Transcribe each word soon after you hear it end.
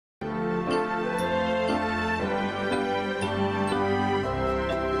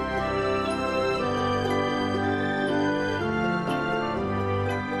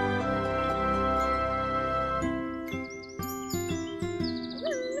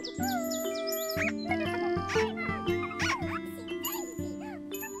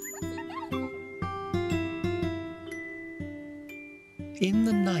in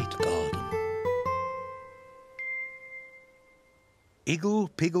the night garden.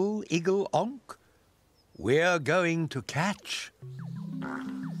 Igglepiggle, Iggle-onk, we're going to catch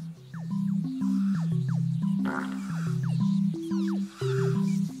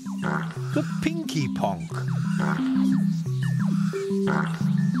the Pinky Ponk.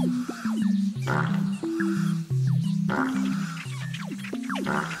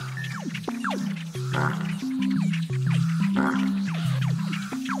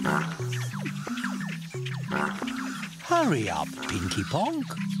 Hurry up, Pinky Ponk.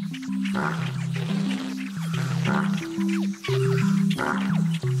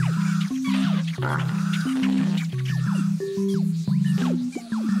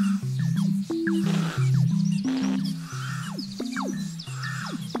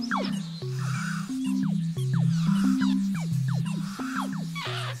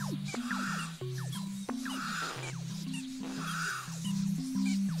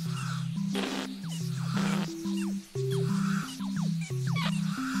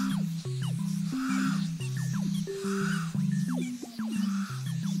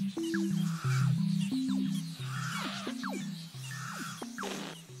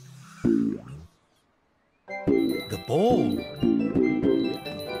 The ball.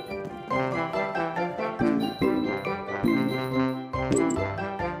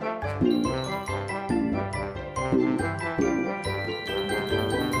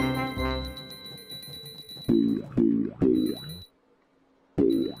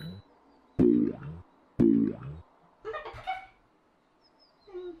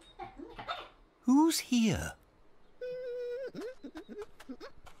 Who's here?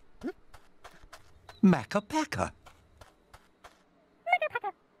 Makka Pakka.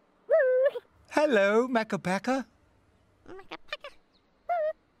 Hello, Makka Pakka.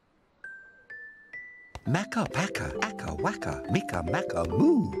 Makka Pakka, akka waka, mika maka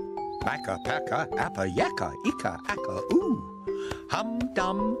moo. Makka Pakka, appa yaka, ika aka oo. Hum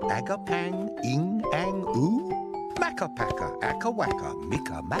dum, aga pang, ing ang oo. Makka Pakka, akka waka,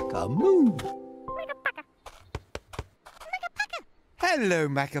 mika maka moo. Hello,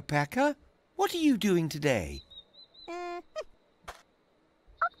 Makka Pakka. What are you doing today?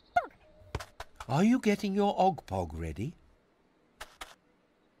 Are you getting your ogpog ready?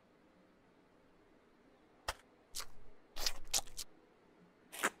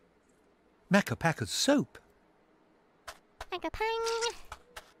 Makka Pakka's soap. Makka Pang.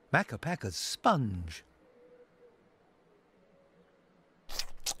 Makka Pakka's sponge.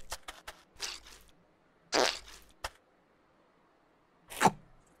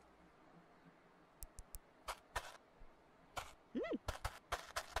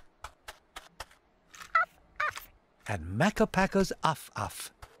 And Makka Pakka's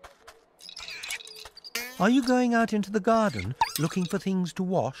Uff-Uff. Are you going out into the garden looking for things to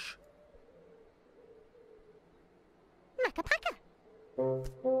wash? Makka Pakka.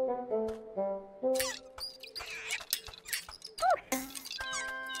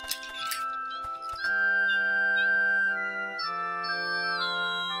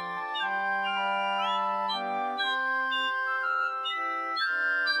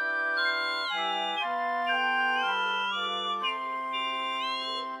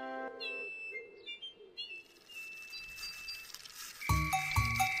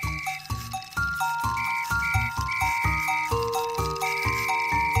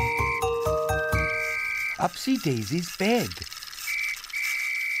 Upsy Daisy's bed.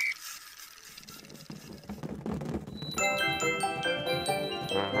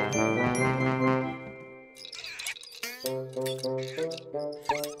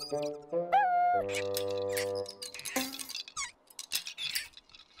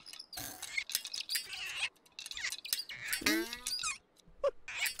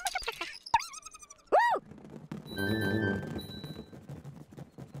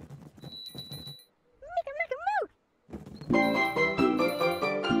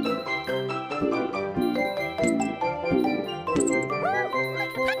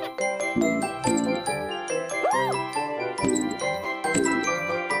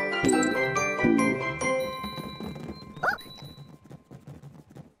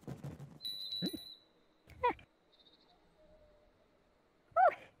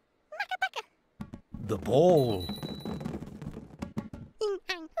 The ball.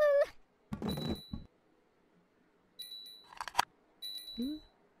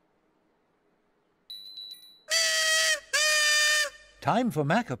 Time for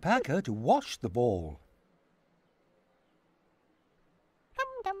Makka Pakka to wash the ball.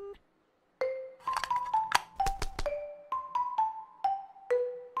 Dum-dum.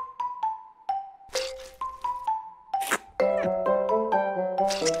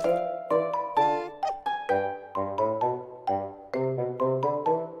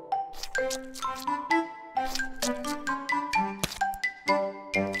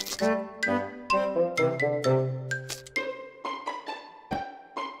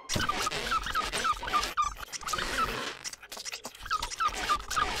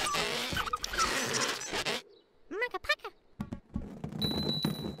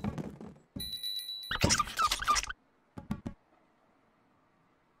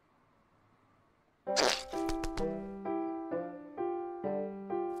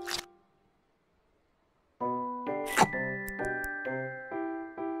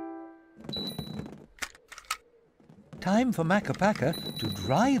 Time for Makka Pakka to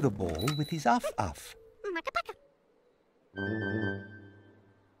dry the ball with his Uff-Uff. Makka Pakka.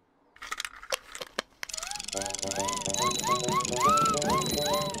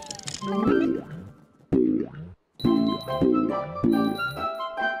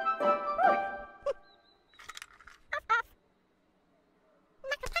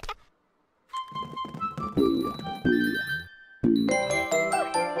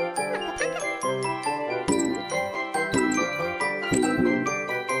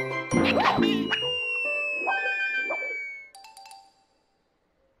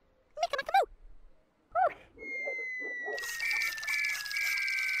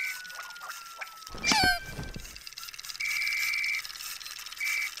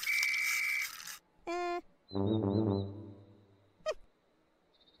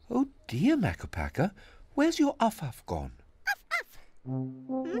 Oh dear, Makka Pakka, where's your Uff-Uff gone? Makka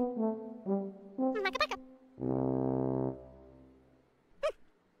Pakka.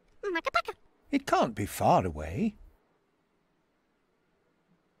 Makka Pakka. It can't be far away.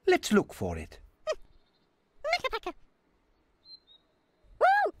 Let's look for it. Makka Pakka.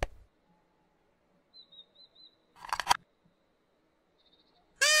 Woo!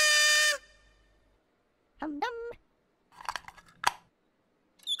 Dum dum.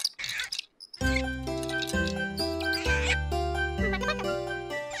 Makka Pakka.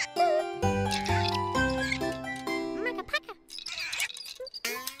 Makka Pakka.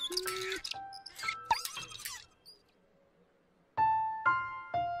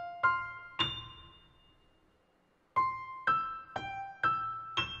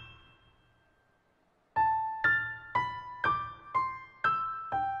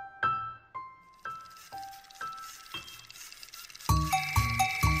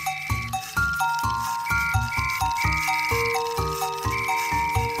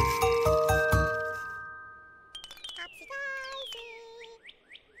 Upsy Daisy.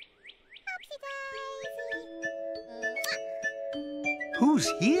 Upsy Daisy. Who's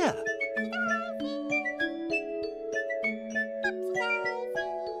here?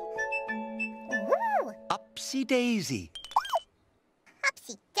 Ooh, Upsy Daisy.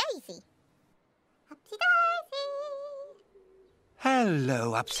 Upsy Daisy. Upsy Daisy. Hello,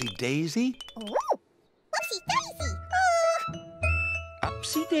 Upsy Daisy. Ooh, Upsy Daisy.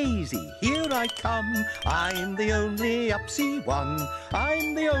 Upsy Daisy, here I come. I'm the only Upsy one.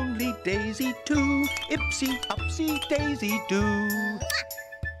 I'm the only Daisy too. Ipsy, Upsy Daisy do.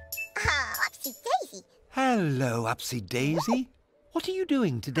 Upsy Daisy. Hello, Upsy Daisy. What are you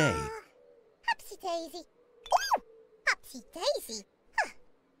doing today? Upsy Daisy. Ooh, Upsy Daisy.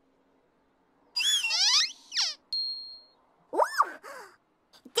 Ooh,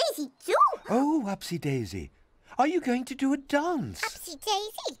 Daisy too. Oh, Upsy Daisy, are you going to do a dance? Upsy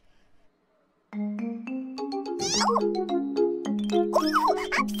Daisy. Ooh,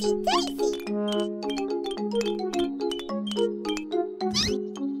 Upsy Daisy.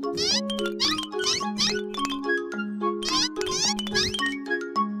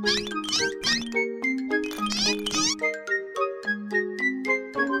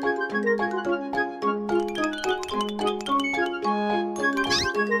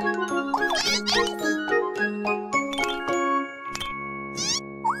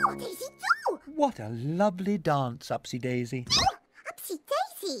 Oh, Daisy too. What a lovely dance, Upsy Daisy. Upsy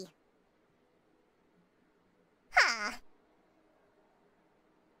Daisy. Ha.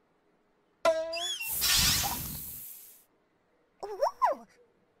 Ooh,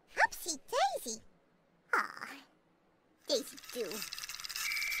 Upsy Daisy. Daisy too.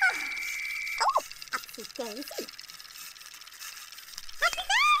 Oh, Upsy Daisy. Upsy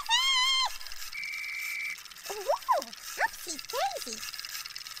Daisy. Ooh, Upsy Daisy.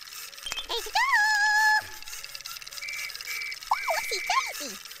 Daisy go. Ooh, Upsy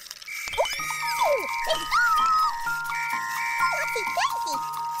Daisy. Ooh, Daisy go. Upsy Daisy.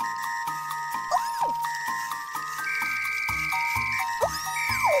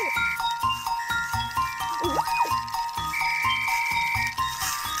 Ooh.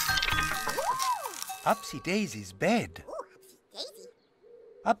 Upsy Daisy's bed. Ooh, Upsy Daisy.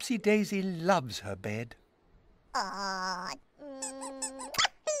 Upsy Daisy loves her bed. Aw,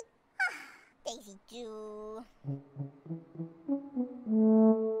 Daisy do.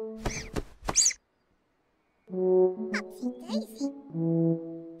 Upsy Daisy.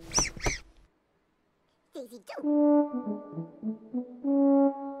 Daisy do.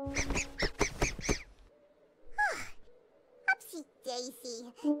 Upsy Daisy.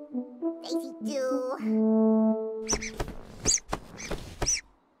 Daisy do.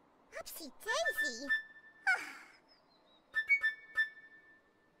 Upsy Daisy.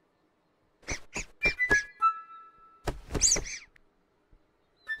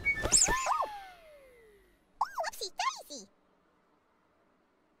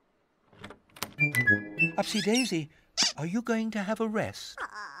 Upsy Daisy, are you going to have a rest?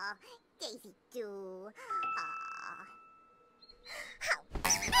 Aw, Daisy do.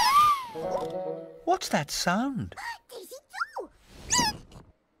 What's that sound? Daisy do.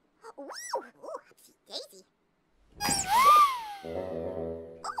 Ooh, Upsy Daisy.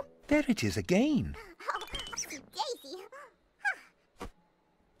 There it is again. Upsy Daisy.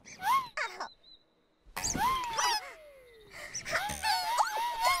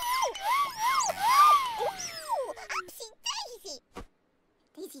 Upsy Daisy.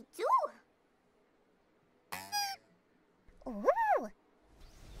 Daisy do. Ooh.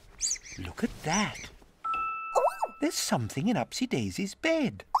 Look at that. Ooh. There's something in Upsy Daisy's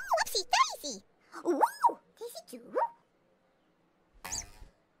bed. Ooh, Upsy Daisy. Ooh, Daisy do.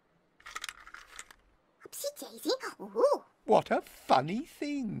 Upsy Daisy. Ooh. What a funny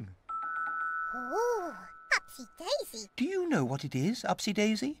thing. Ooh, Upsy Daisy. Do you know what it is, Upsy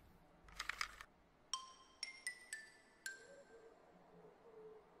Daisy?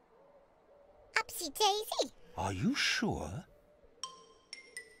 Upsy Daisy. Are you sure?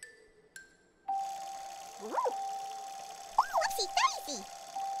 Ooh. Ooh, Upsy Daisy.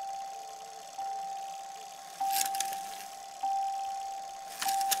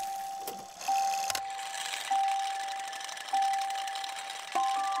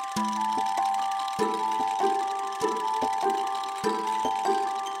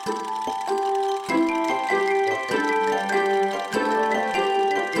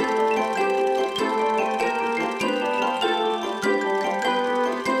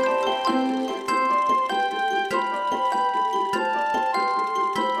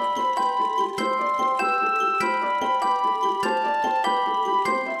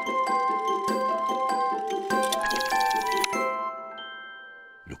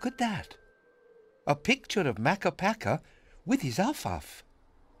 Look at that. A picture of Makka Pakka with his Uff-Uff.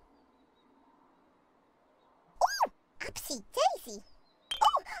 Ooh, Upsy Daisy.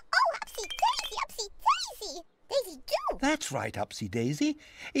 Oh, Upsy Daisy, Upsy Daisy. Daisy do. That's right, Upsy Daisy.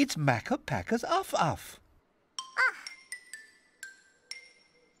 It's Makka Pakka's Uff-Uff.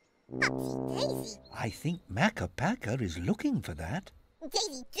 Upsy Daisy. I think Makka Pakka is looking for that.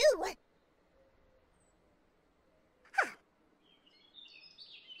 Daisy do.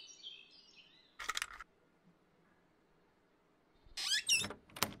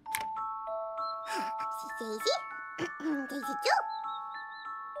 Upsy Daisy. Daisy do.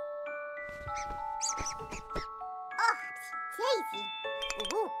 Oh, Upsy Daisy.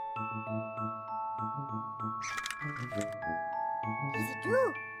 Ooh. Daisy do.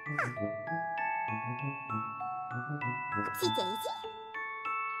 Upsy Daisy.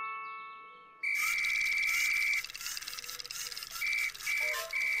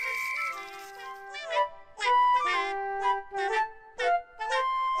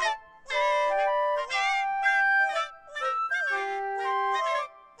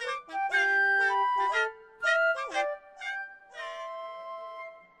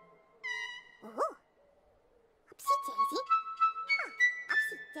 Ooh. Upsy Daisy.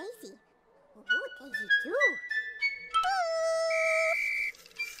 Upsy Daisy. Ooh, Daisy do.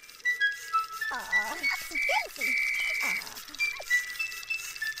 Upsy Daisy.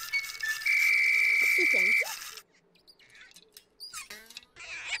 Upsy Daisy.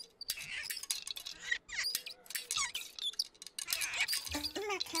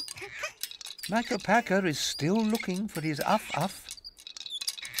 Makka Pakka is still looking for his Uff-Uff.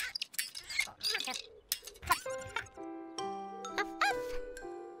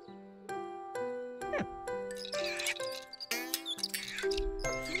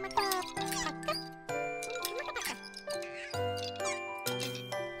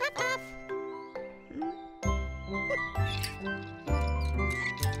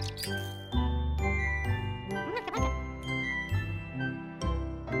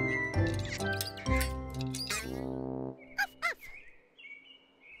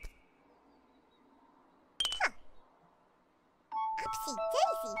 Upsy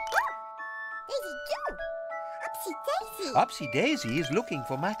Daisy. Daisy do. Upsy Daisy. Upsy Daisy is looking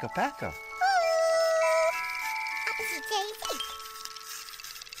for Makka Pakka. Upsy Daisy.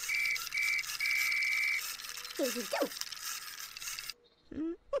 Daisy do.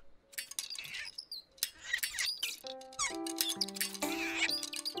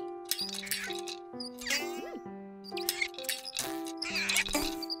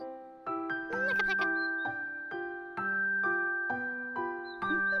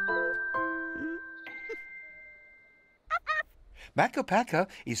 Makka Pakka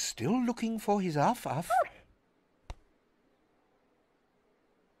is still looking for his Uff-Uff.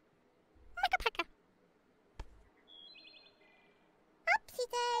 Upsy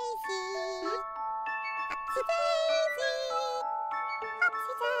Daisy. Upsy Daisy.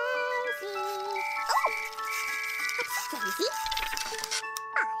 Upsy Daisy. Oh! Upsy Daisy.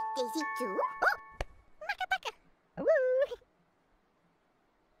 Ah, Daisy too. Oh! Makka Pakka. Woo!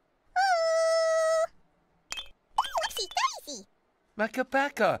 Oh! Upsy Daisy. Makka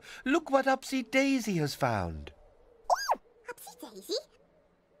Pakka, look what Upsy Daisy has found. Oh! Upsy Daisy.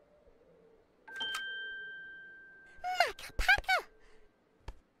 Makka Pakka.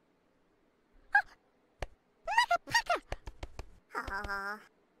 Oh! Makka Pakka. Ah.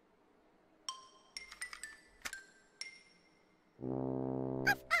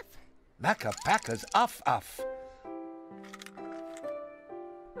 Uff-Uff. Makka Pakka's Uff-Uff.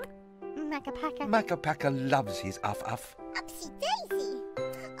 Makka Pakka. Makka Pakka loves his Uff-Uff. Upsy Daisy.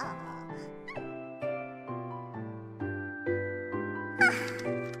 Ah.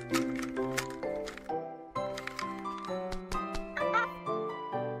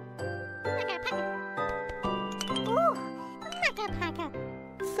 Makka Pakka. Oh, Makka Pakka.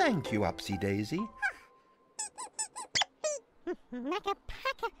 Thank you, Upsy Daisy. Makka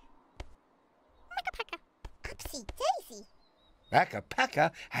Pakka. Makka Pakka. Upsy Daisy. Makka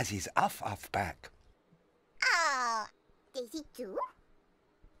Pakka has his Uff-Uff back. Ah, Daisy too.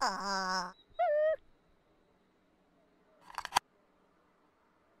 Ah.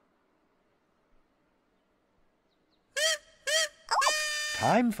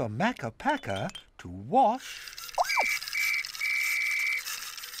 Time for Makka Pakka to wash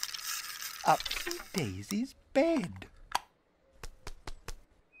Upsy Daisy's bed.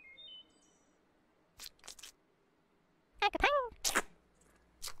 Makka Pakka.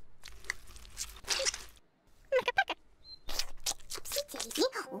 Makka Pakka. Upsy Daisy.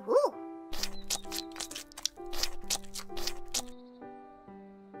 Ooh.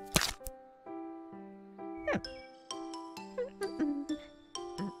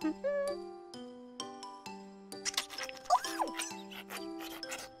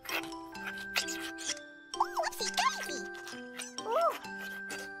 Upsy Daisy. Ooh.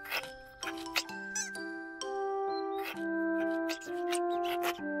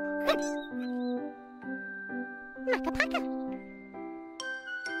 Makka Pakka.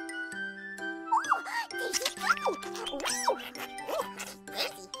 Ooh, Daisy too. Ooh. Ooh,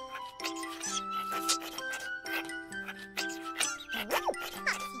 Daisy. Ooh, Upsy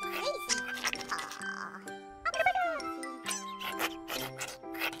Daisy. Ah.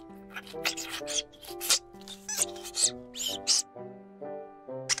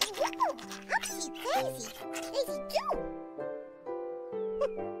 Ooh, Upsy Daisy. Daisy too.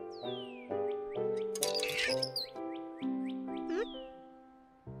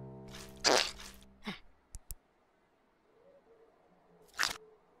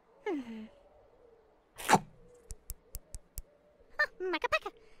 Makka Pakka.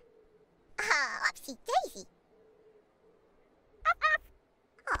 Ah, Upsy Daisy. Uff-Uff.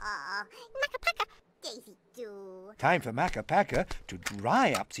 Ah, Makka Pakka. Daisy too. Time for Makka Pakka to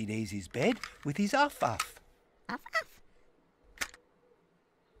dry Upsy Daisy's bed with his Uff-Uff. Uff-Uff.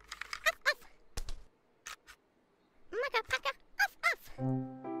 Uff-Uff. Makka Pakka. Uff-Uff.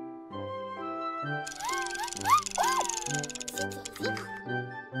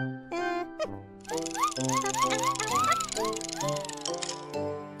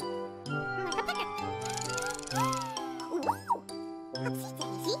 Upsy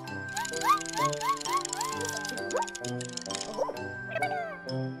Daisy.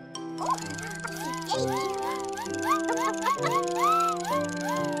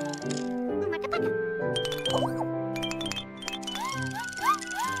 Makka Pakka. Ooh,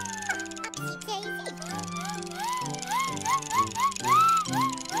 Upsy Daisy.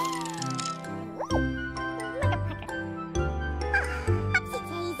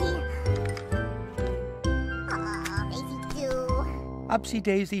 Upsy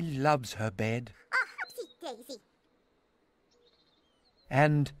Daisy loves her bed. Upsy Daisy.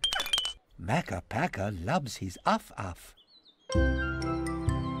 And Makka Pakka loves his Uff-Uff.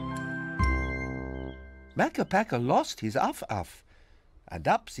 Makka Pakka lost his Uff-Uff, and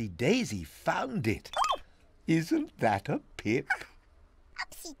Upsy Daisy found it. Isn't that a pip?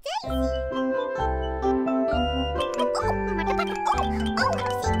 Upsy Daisy. Oh, Makka Pakka. Oh,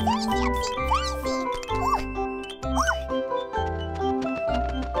 Upsy Daisy, Upsy Daisy.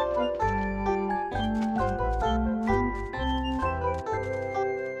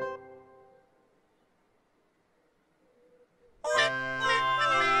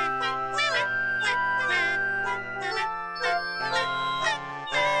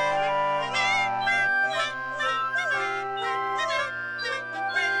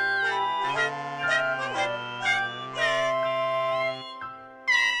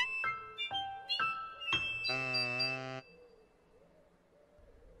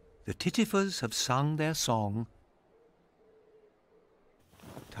 The Tittifers have sung their song.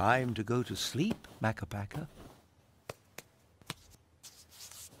 Time to go to sleep, Makka Pakka.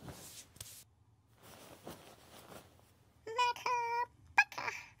 Makka Pakka.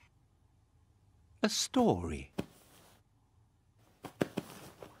 A story.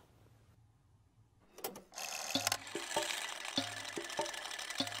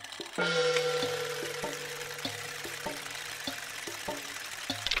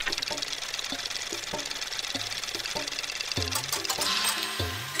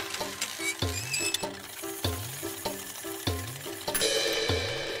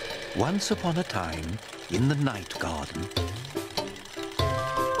 Once upon a time, in the night garden,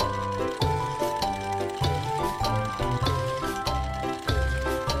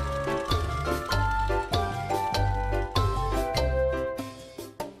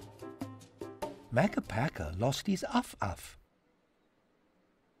 Makka Pakka lost his Uff-Uff.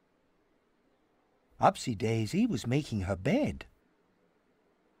 Upsy Daisy was making her bed.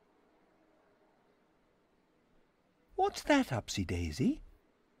 What's that, Upsy Daisy?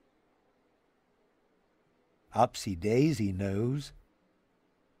 Upsy Daisy knows.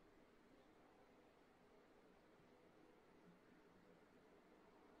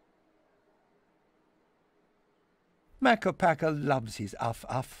 Makka Pakka loves his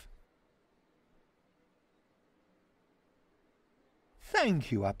Uff-Uff.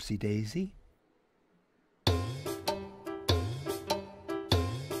 Thank you, Upsy Daisy.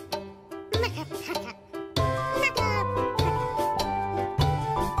 Makka Pakka. Makka Pakka.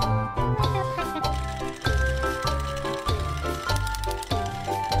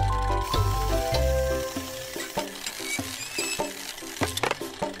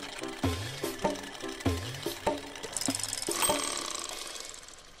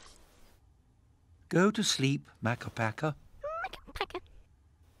 Go to sleep, Makka Pakka. Makka Pakka.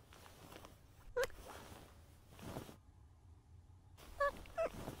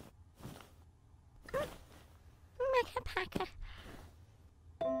 Makka Pakka.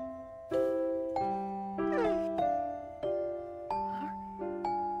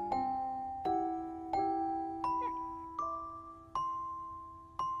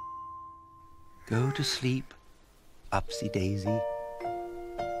 Go to sleep, Upsy Daisy.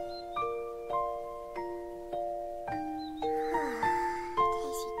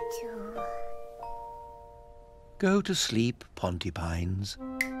 Daisy too. Go to sleep, Pontypines.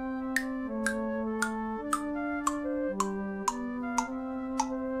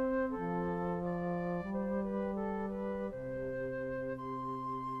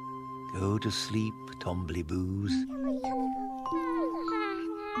 Go to sleep, Tombliboos.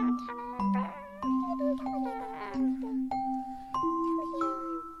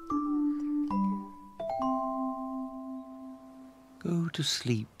 Go to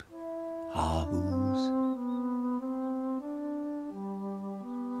sleep, Hahoos.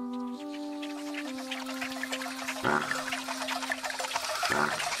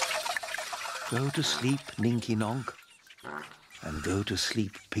 Go to sleep, Ninky Nonk. And go to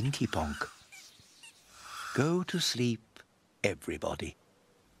sleep, Pinky Ponk. Go to sleep, everybody.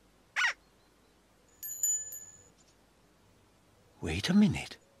 Wait a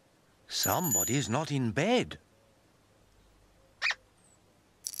minute. Somebody's not in bed.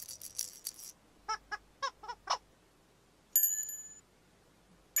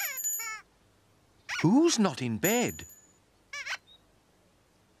 Who's not in bed?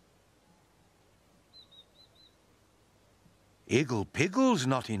 Igglepiggle's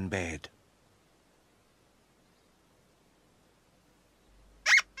not in bed.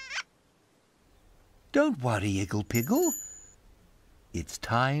 Don't worry, Igglepiggle. It's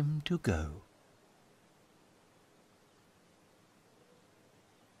time to go.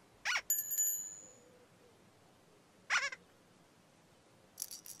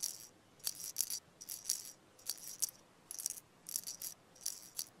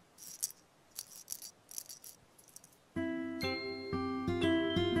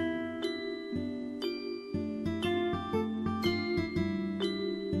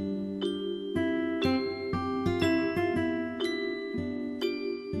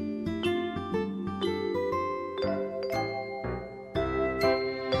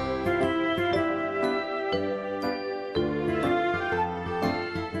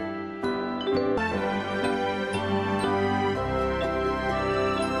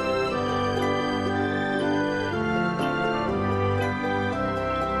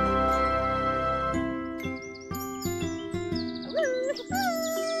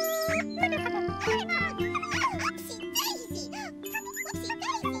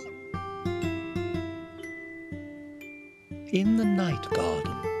 In the night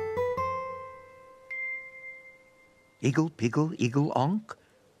garden, Igglepiggle, Iggle-onk,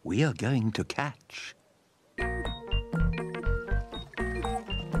 we are going to catch the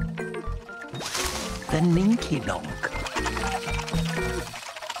Ninky-nonk.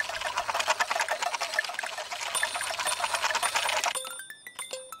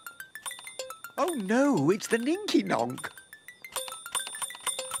 Oh no, it's the Ninky-nonk.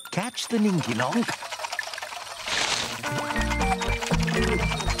 Catch the Ninky-nonk.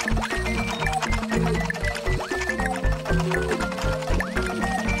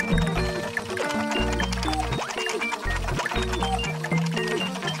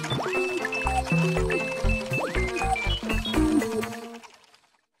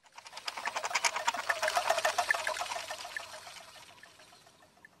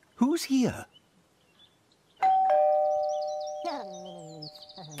 Who's here?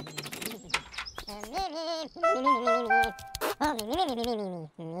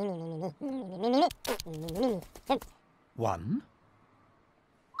 One.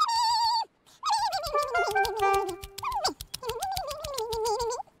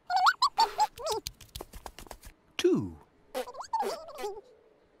 Two.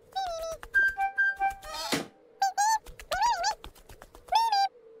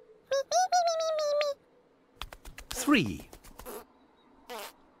 Three.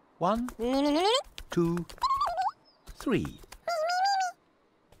 One, two, three.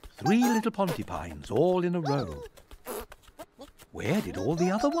 Three little pontypines all in a row. Where did all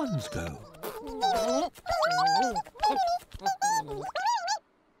the other ones go?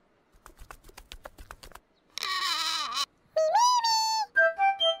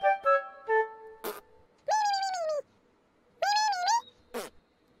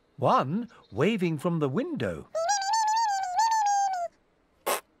 One waving from the window.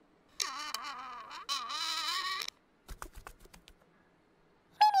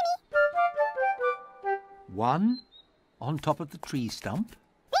 One on top of the tree stump.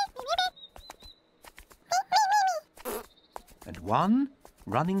 And one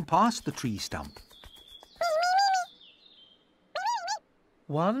running past the tree stump.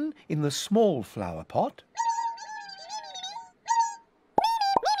 One in the small flower pot.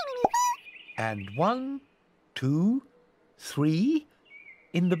 And one, two, three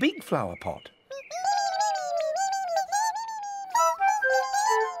in the big flower pot.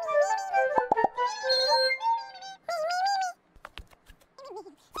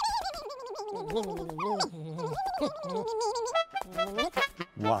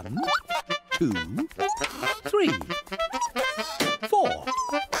 One, two, three, 4,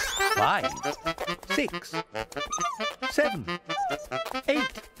 5, 6, 7,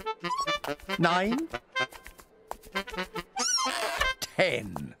 8, 9,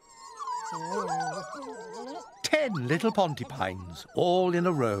 10. 10 little pontypines, all in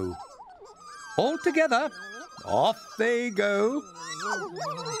a row. All together, off they go.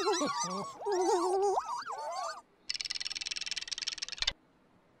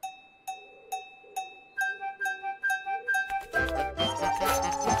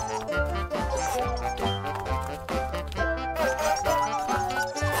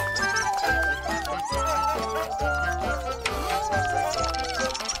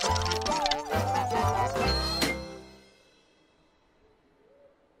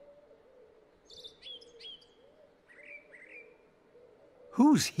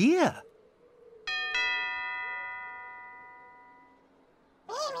 Who's here?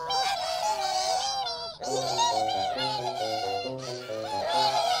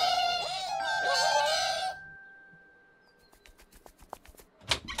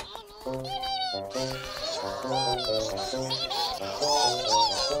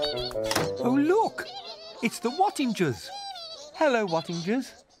 Oh, look! It's the Wattingers. Hello,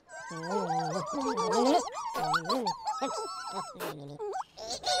 Wattingers.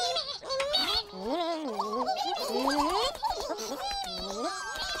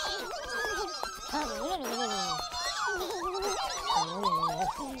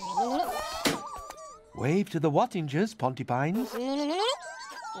 Wave to the Wattingers, Pontypines.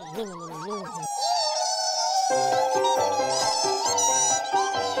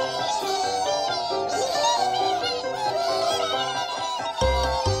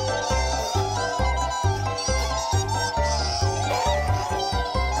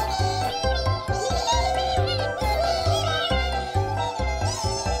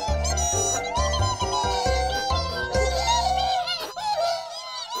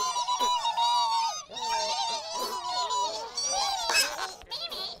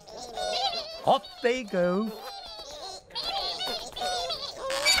 Off they go.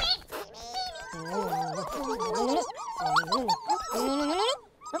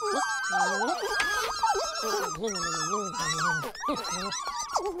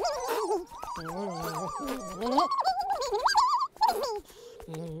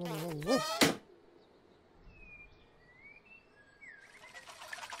 The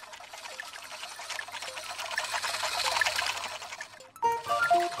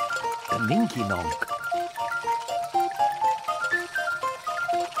Ninky Nonk.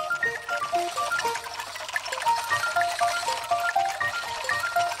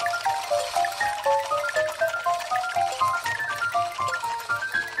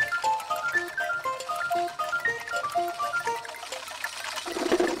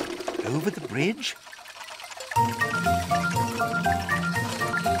 Over the bridge.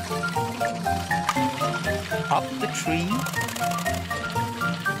 Up the tree.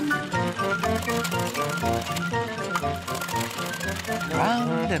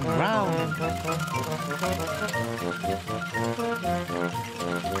 Round and round.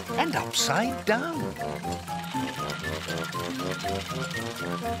 And upside down.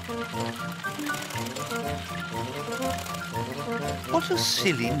 What a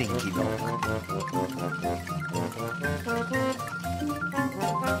silly Ninky Nonk.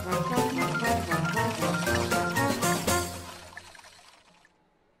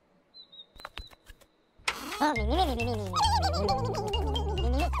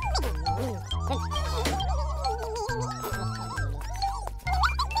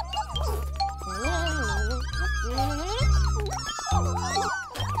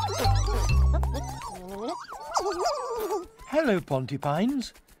 Hello,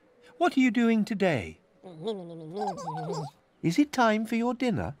 Pontipines. What are you doing today? Is it time for your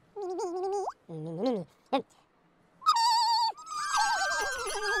dinner?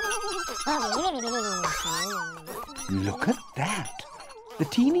 Look at that! The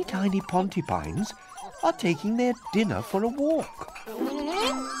teeny tiny Pontipines are taking their dinner for a walk.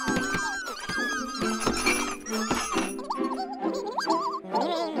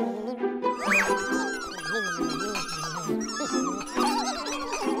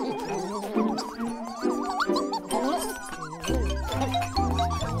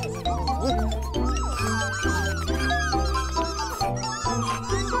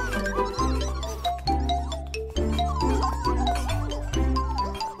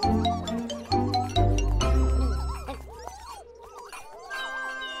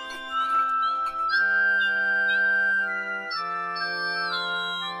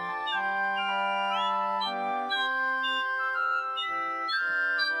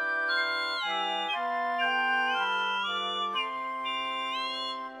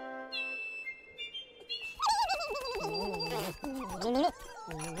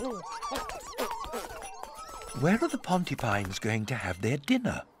 Where are the Pontipines going to have their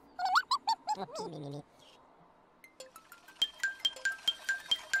dinner?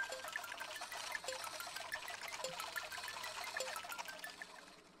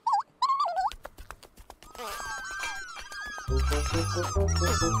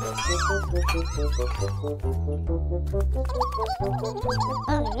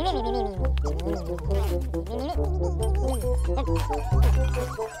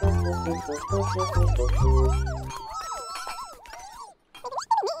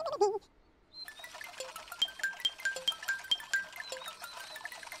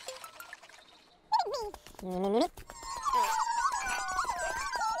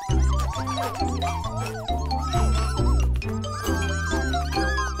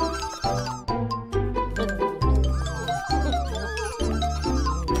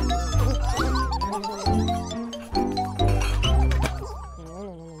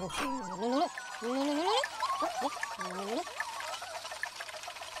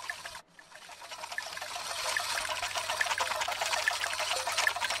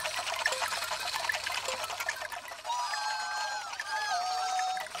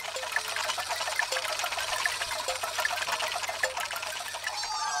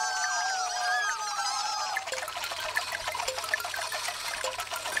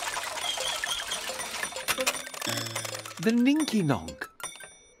 The Ninky Nonk.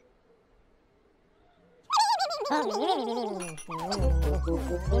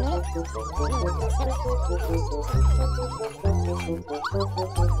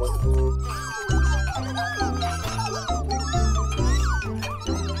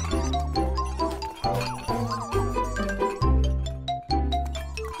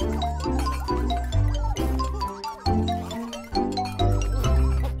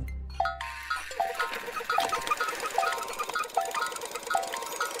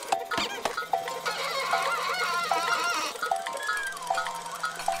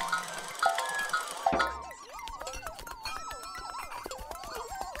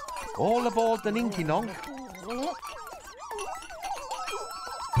 All aboard the Ninky Nonk.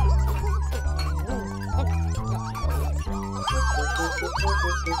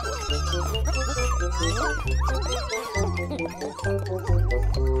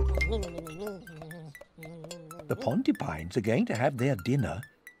 The Pontypines are going to have their dinner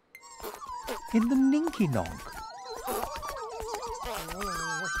in the Ninky Nonk.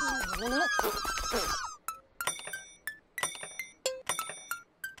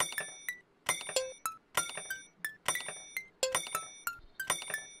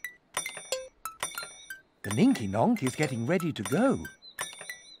 The Ninky Nonk is getting ready to go.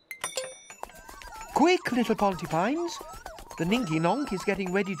 Quick, little Pontypines! The Ninky Nonk is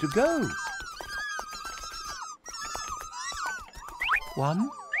getting ready to go. 1,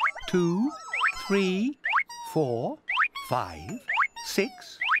 2, 3, 4, 5,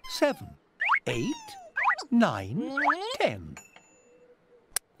 6, 7, 8, 9, 10.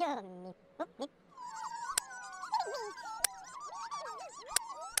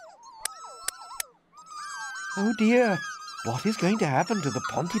 Oh dear, what is going to happen to the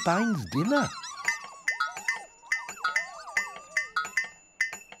Pontypines' dinner?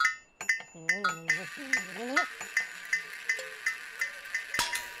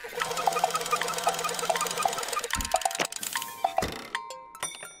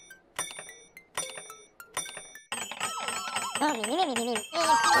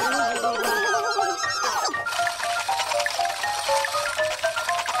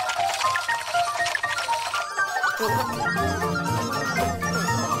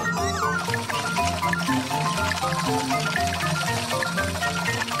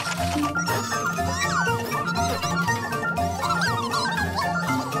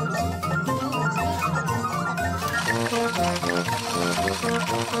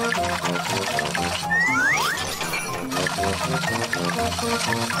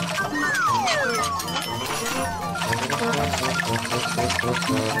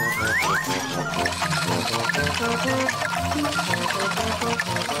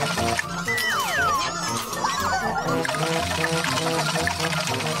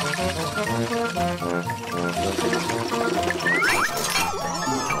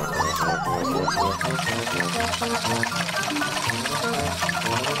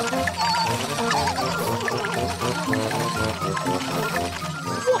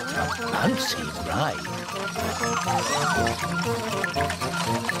 What a bouncy ride!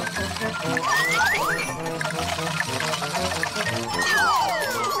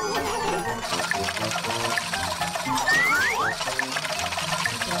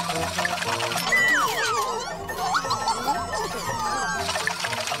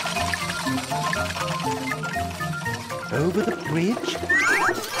 Over the bridge.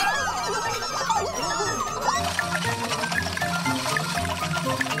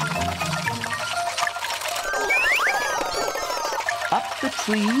 Up the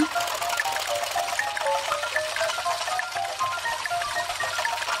tree.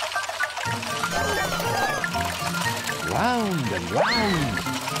 Round and round.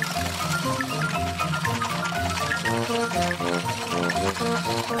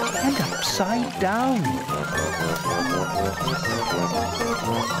 And upside down.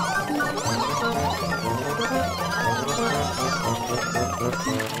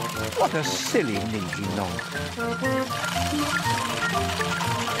 What a silly Ninky Nonk.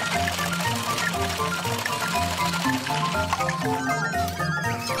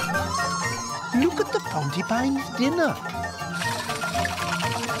 Look at the Pontypine's dinner.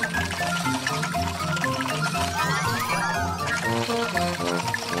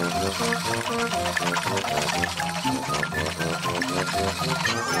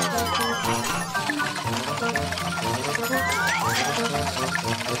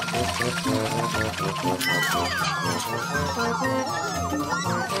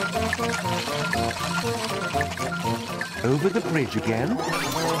 Over the bridge again.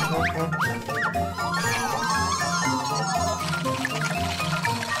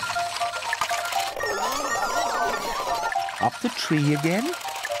 Up the tree again.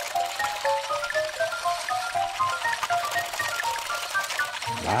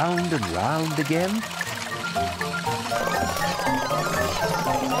 Round and round again.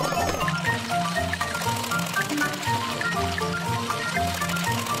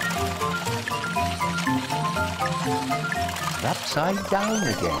 Upside down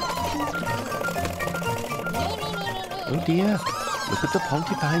again. Oh dear, look at the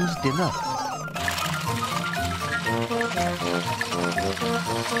Pontypine's dinner.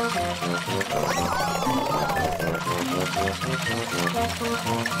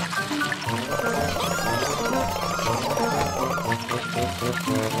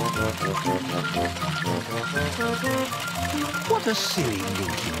 What a silly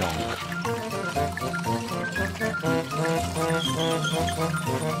Ninky Nonk.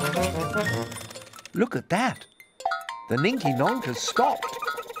 Look at that. The Ninky Nonk has stopped.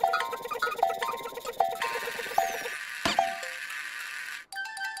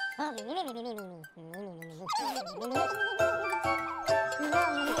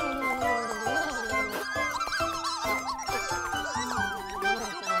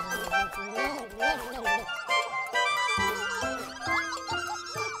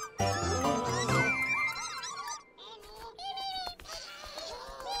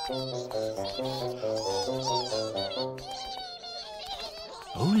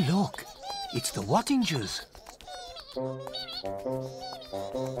 Oh, look. It's the Wattingers.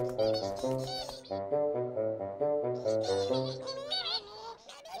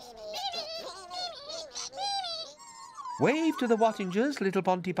 Wave to the Wattingers, little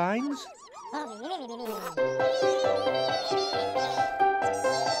Pontypines.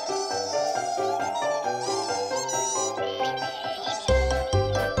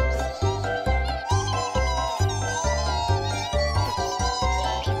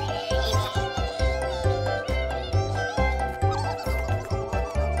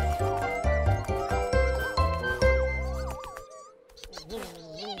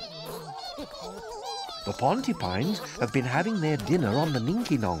 The Pontypines have been having their dinner on the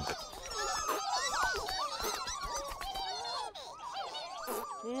Ninky Nonk.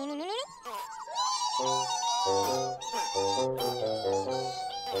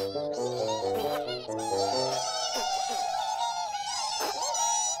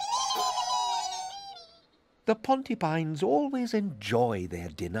 The Pontypines always enjoy their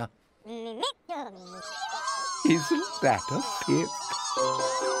dinner. Isn't that a pip?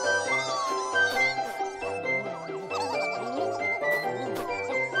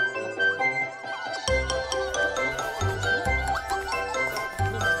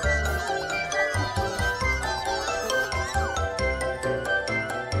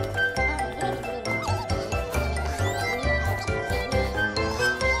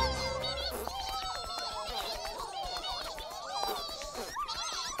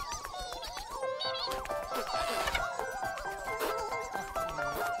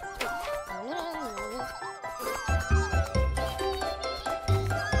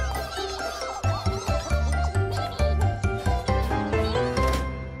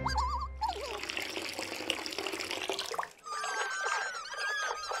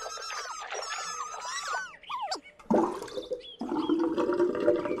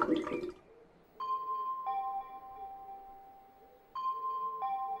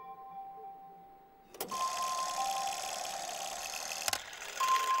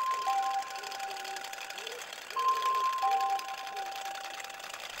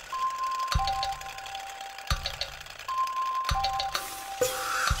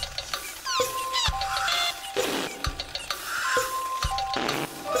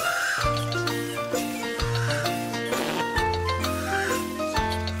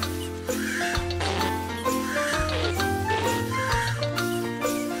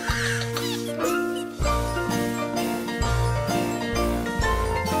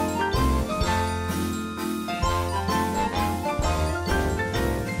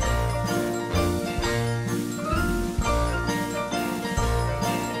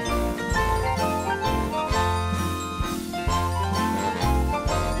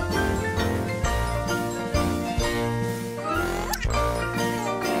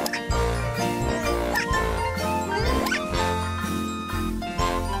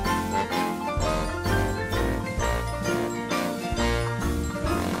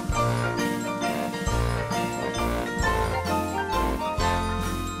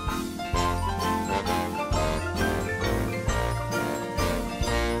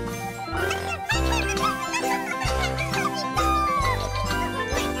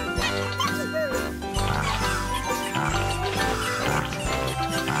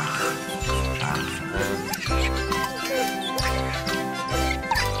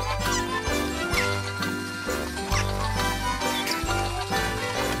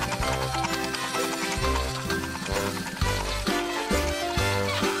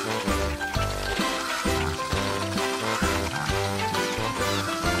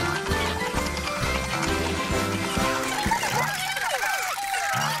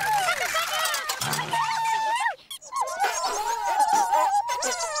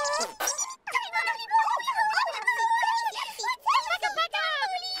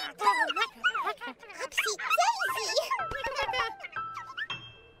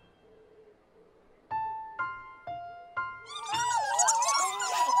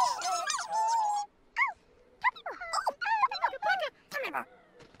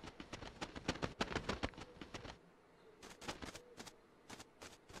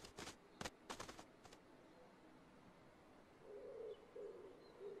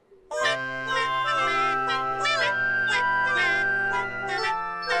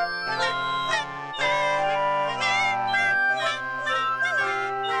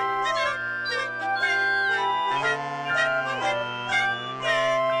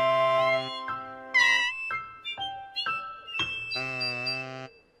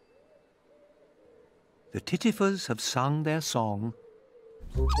 The Tittifers have sung their song.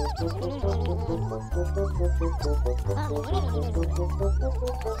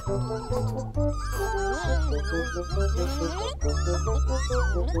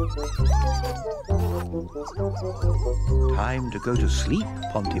 Time to go to sleep,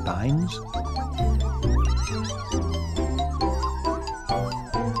 Pontypines.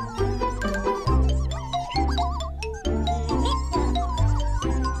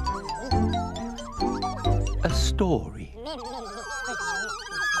 A story.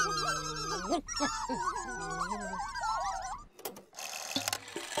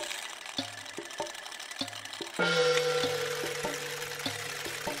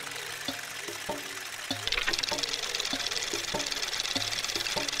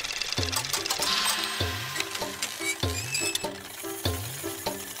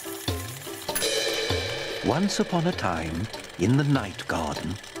 Once upon a time, in the night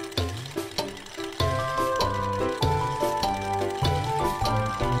garden,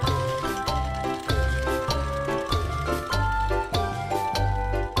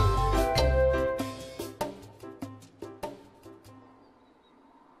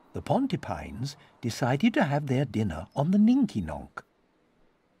 the Pontypines decided to have their dinner on the Ninky-Nonk.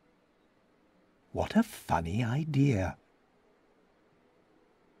 What a funny idea!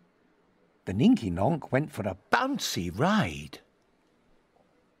 The Ninky-Nonk went for a bouncy ride.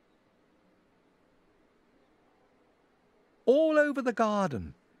 All over the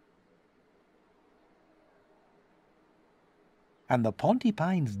garden. And the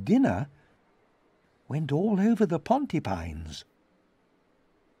Pontypines' dinner went all over the Pontypines.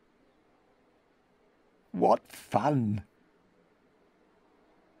 What fun!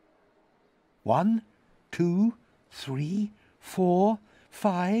 1, 2, 3, 4,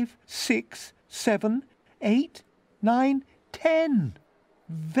 5, 6, 7, 8, 9, 10.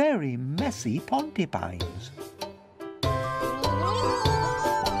 Very messy Pontypines.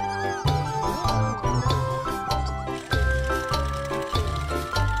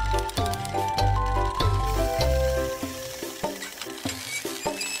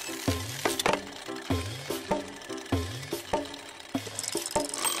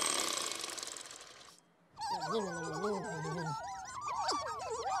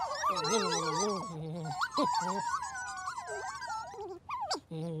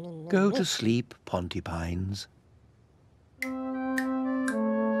 Go to sleep, Pontypines.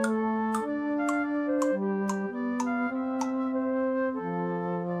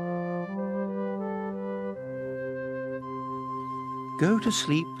 Go to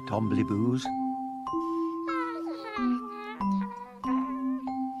sleep, Tomblyboos.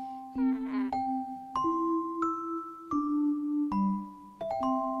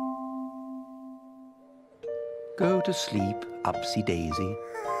 Go to sleep, Upsy Daisy.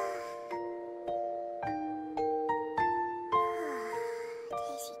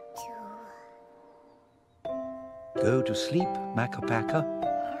 Daisy too. Go to sleep, Makka Pakka.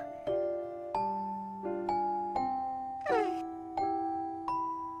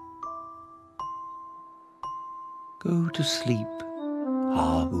 Go to sleep,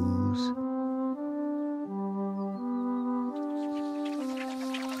 Hahoos.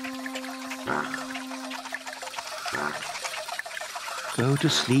 Go to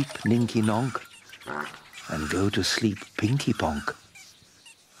sleep, Ninky-Nonk, and go to sleep, Pinky-Ponk.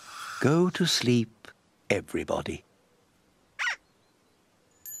 Go to sleep, everybody.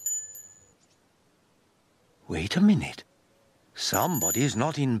 Wait a minute. Somebody's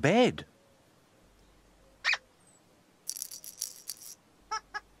not in bed.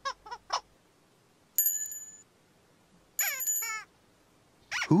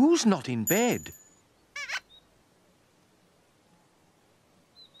 Who's not in bed?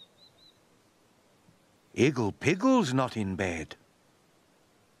 Igglepiggle's not in bed.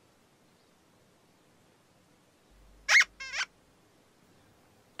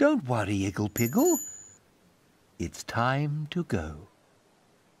 Don't worry, Igglepiggle. It's time to go.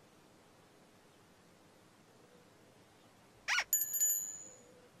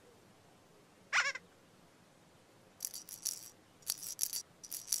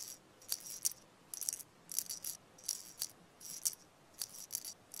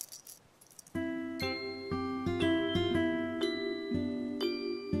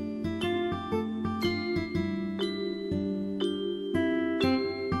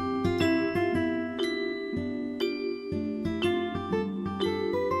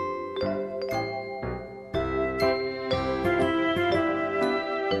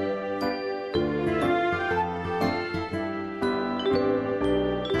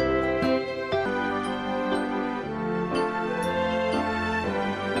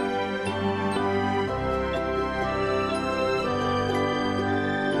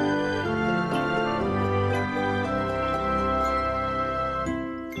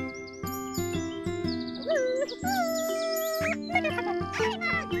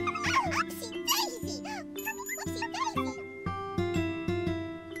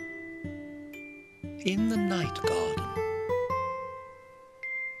 in the night garden.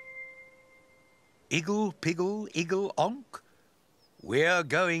 Igglepiggle, Iggle-onk, we're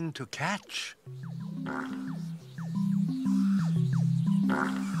going to catch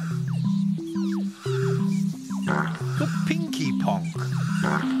the Pinky Ponk.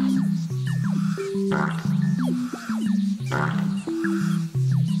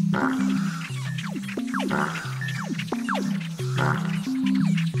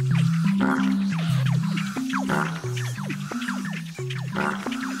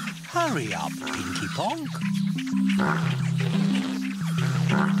 Hurry up, Pinky Ponk.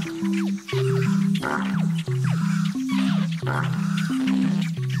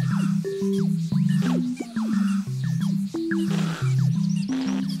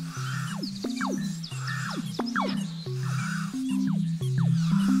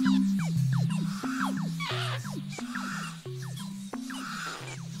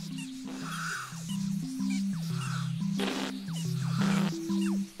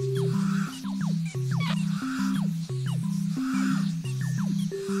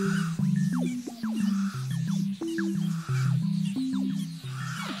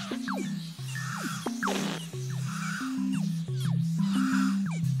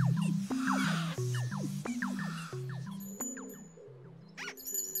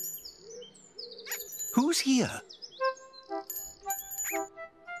 Who's here?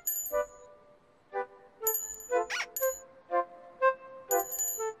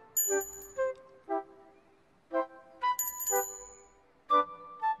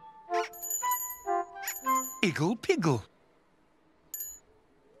 Igglepiggle.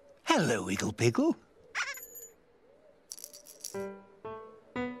 Hello, Igglepiggle.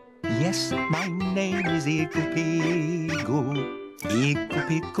 Yes, my name is Igglepiggle.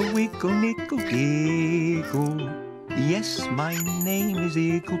 Igglepiggle, wiggle, nickle, giggle. Yes, my name is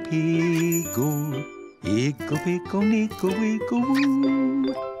Igglepiggle. Igglepiggle, nickle, wiggle,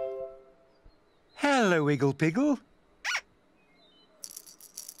 woo. Hello, Igglepiggle.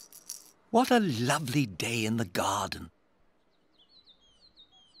 What a lovely day in the garden.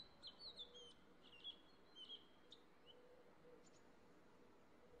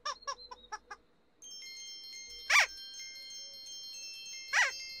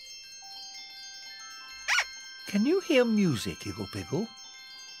 Can you hear music, Igglepiggle?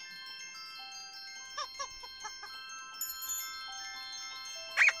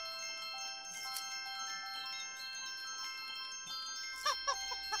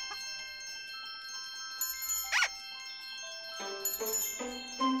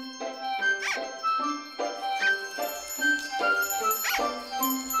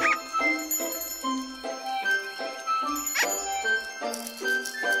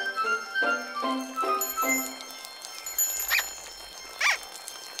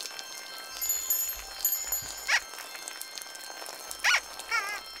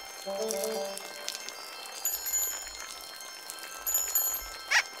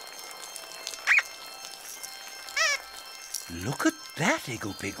 Look at that,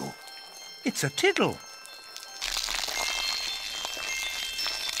 Igglepiggle. It's a tiddle.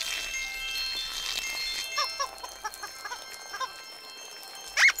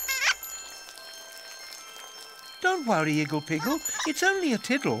 Don't worry, Igglepiggle. It's only a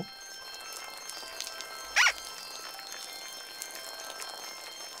tiddle.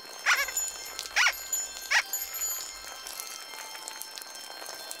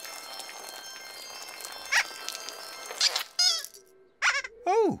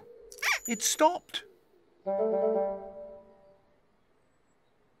 Oh, it stopped.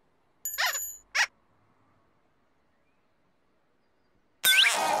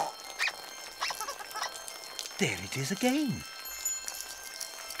 There it is again.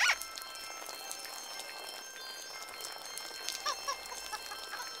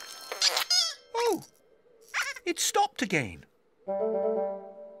 Oh, it stopped again.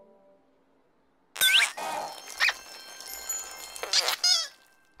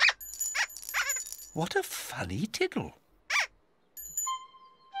 What a funny tiddle.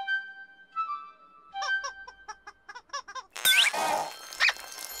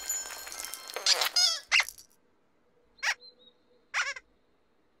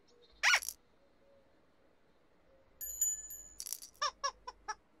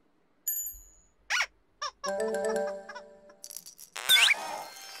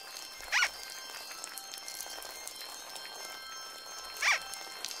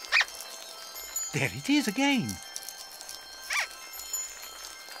 There it is again.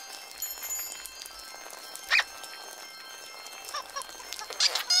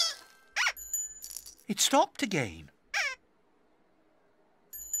 It stopped again.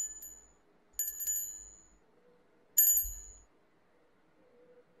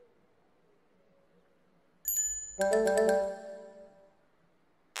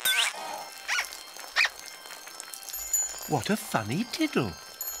 What a funny tiddle.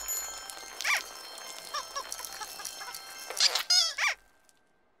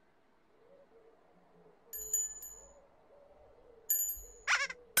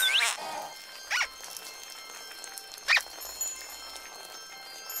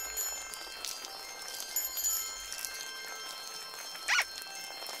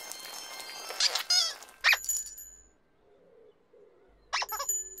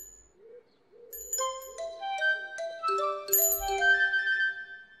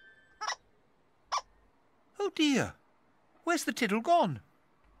 Oh dear, where's the tiddle gone?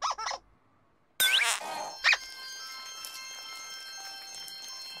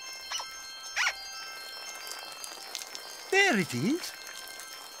 There it is.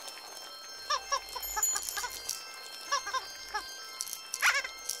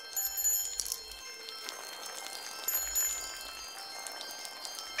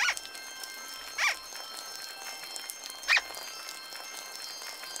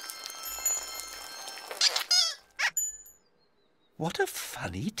 What a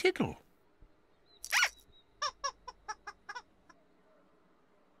funny tiddle.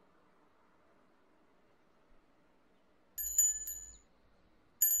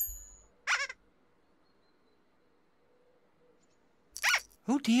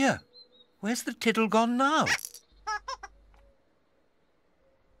 Oh dear, where's the tiddle gone now?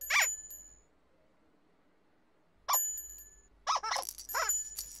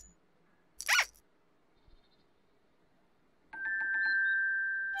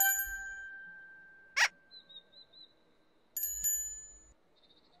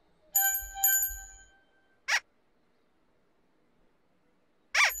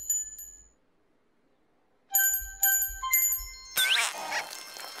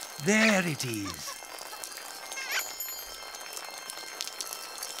 There it is.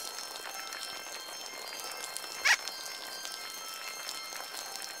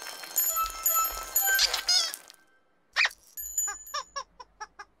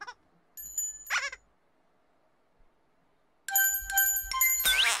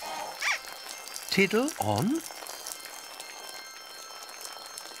 Tiddle on.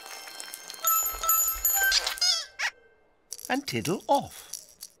 And tiddle off.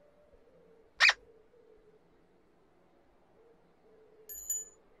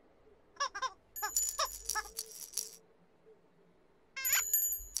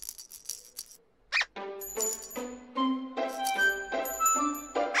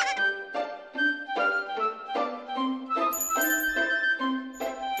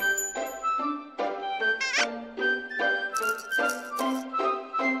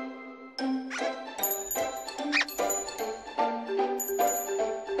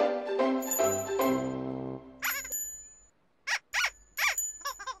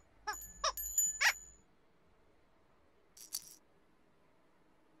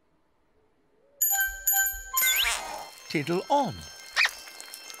 Tiddle on.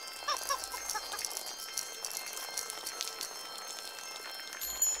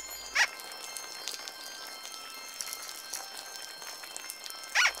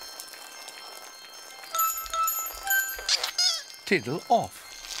 Tiddle off.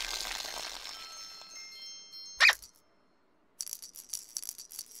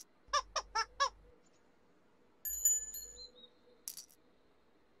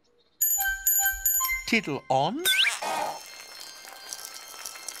 Tiddle on.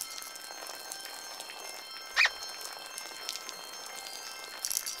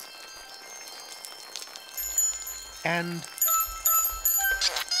 And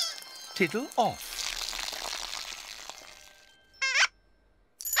tiddle off.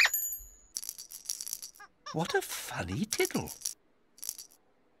 What a funny tiddle.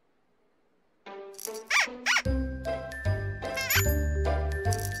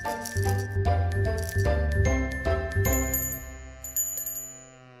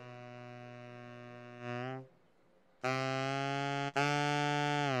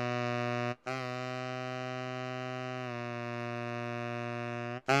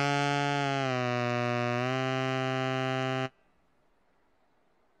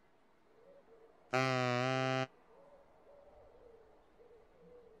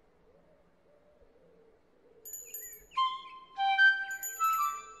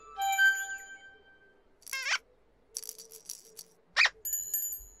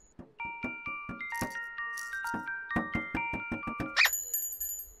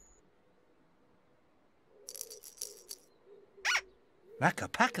 Makka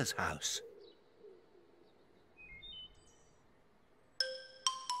Pakka's house.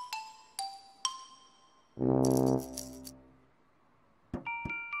 I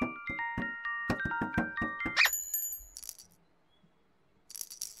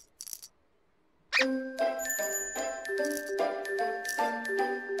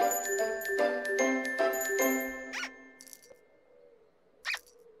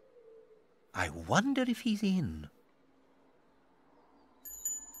wonder if he's in.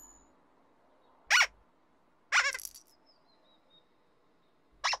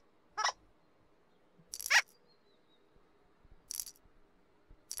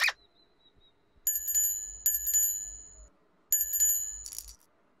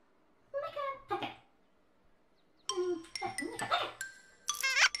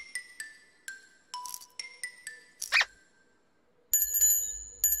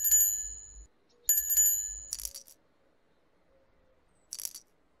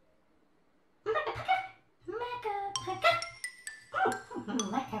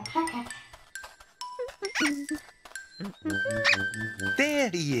 There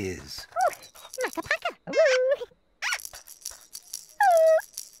he is. Makka Pakka.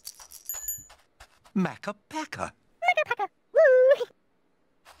 Makka Pakka. Makka Pakka.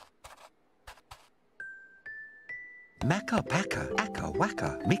 Makka Pakka, Akka Waka,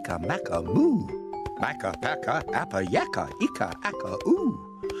 Mika Maka Moo. Makka Pakka, Appa Yaka, Ika Akka Oo.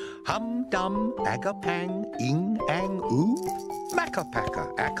 Hum Dum, Aga Pang, Ing Ang Oo. Makka Pakka,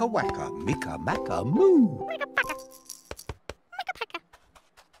 Akka Waka, Mika Maka Moo. Makka Pakka. Makka Pakka.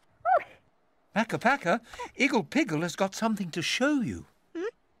 Makka Pakka, Igglepiggle has got something to show you.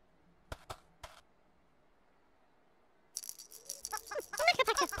 Makka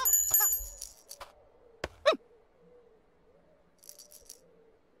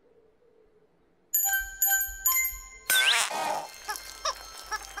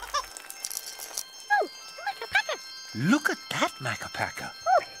Pakka. Look at that, Makka Pakka.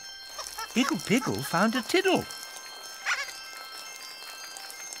 Igglepiggle found a tiddle.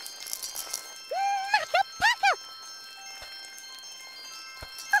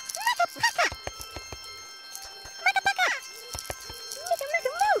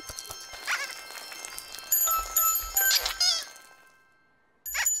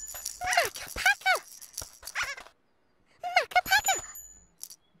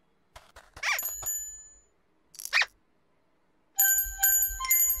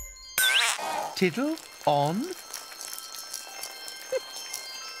 Tiddle on.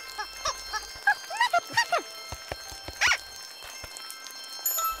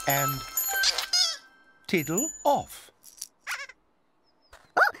 And tiddle off.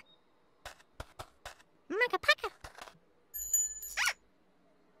 Makka Pakka.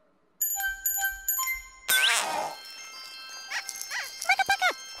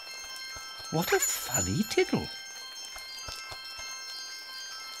 What a funny tiddle.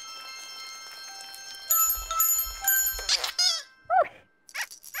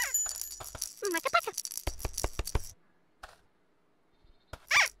 Makka Pakka.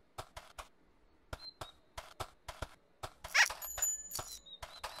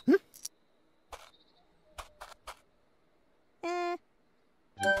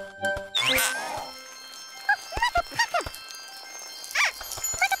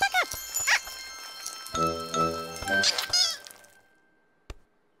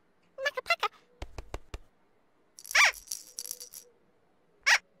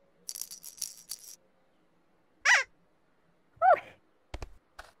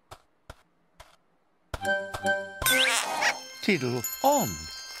 Tiddle on.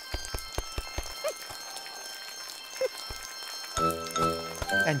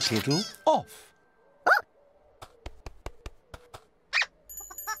 And tiddle off.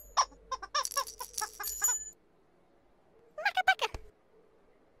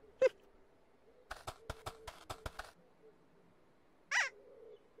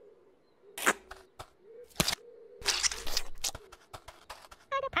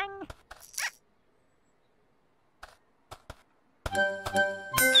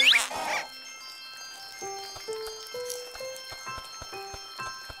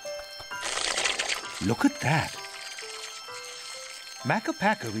 Look at that. Makka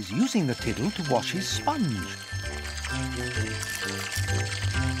Pakka is using the tiddle to wash his sponge.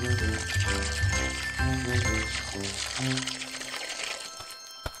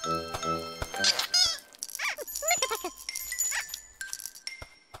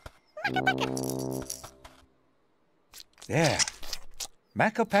 There.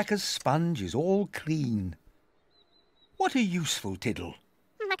 Makka Pakka's sponge is all clean. What a useful tiddle.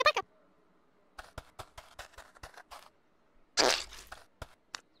 Makka Pakka.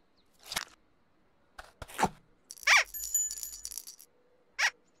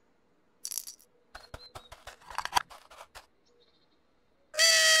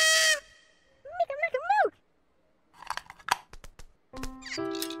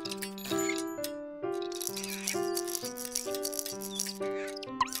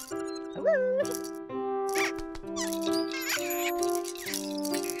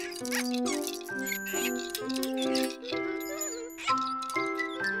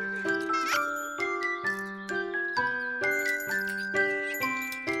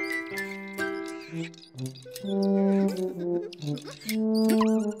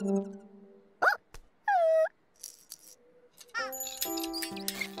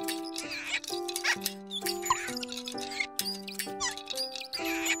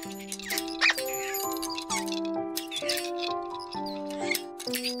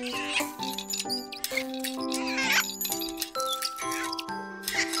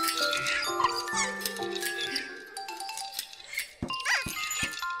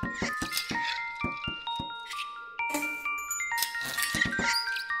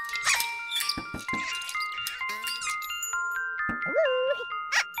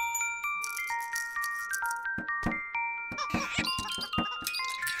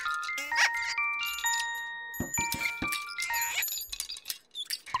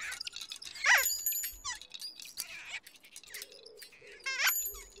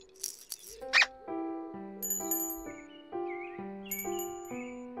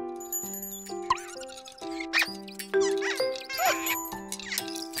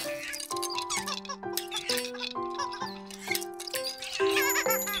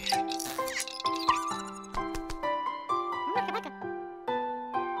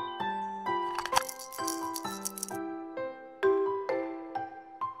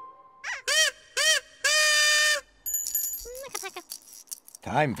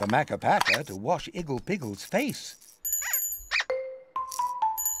 Time for Makka Pakka to wash Igglepiggle's face.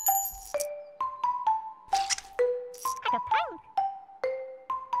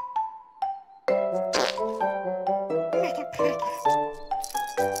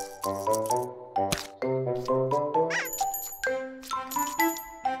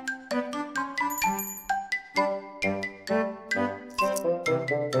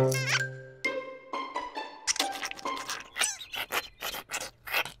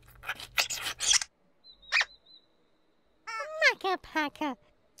 Makka Pakka.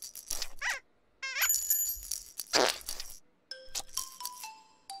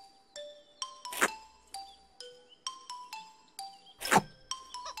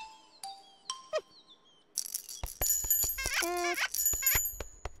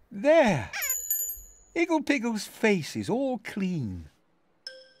 There! Igglepiggle's face is all clean.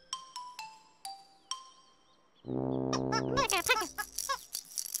 Makka Pakka.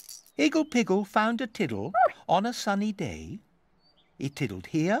 Igglepiggle found a tiddle on a sunny day. It tiddled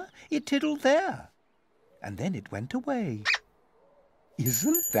here, it tiddled there, and then it went away.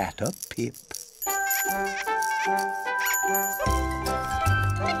 Isn't that a pip?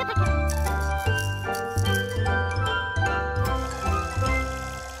 Makka Pakka.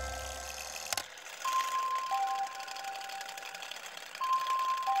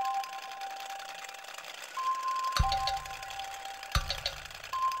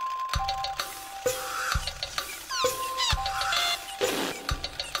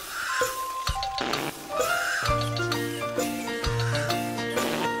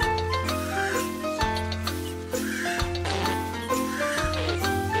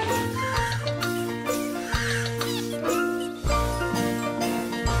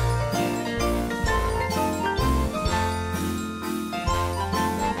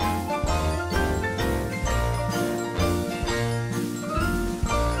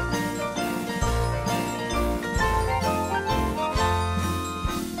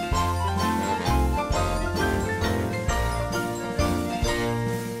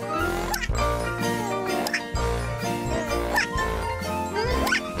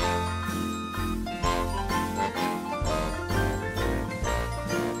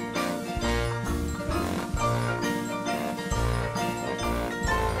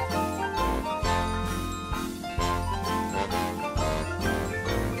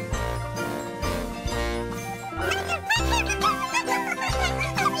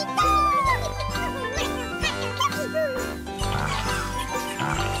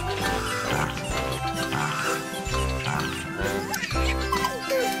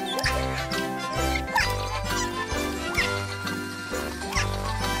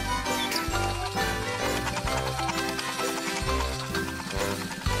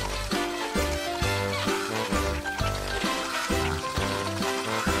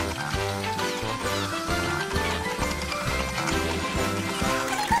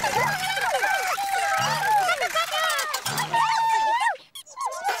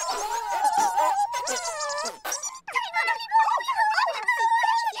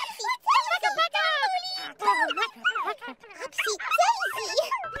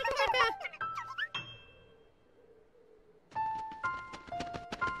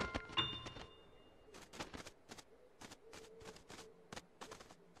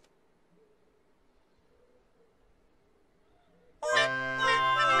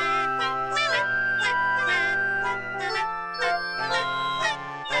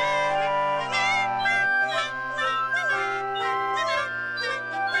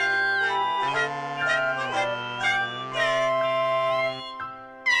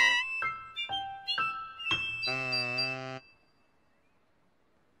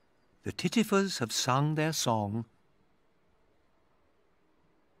 Tittifers have sung their song.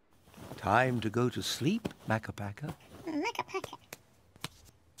 Time to go to sleep, Makka Pakka. Makka Pakka.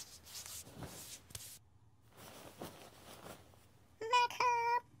 Makka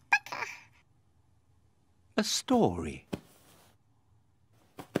Pakka. A story.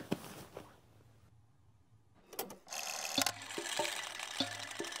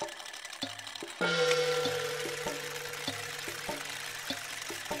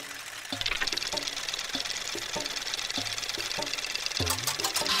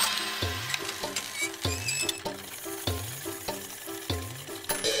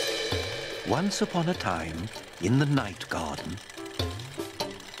 Once upon a time, in the night garden,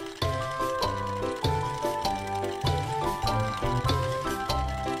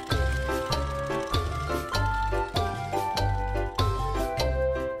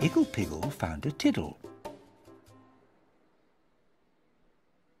 Igglepiggle found a tiddle.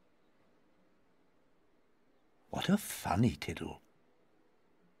 What a funny tiddle.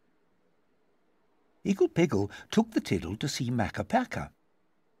 Igglepiggle took the tiddle to see Makka Pakka.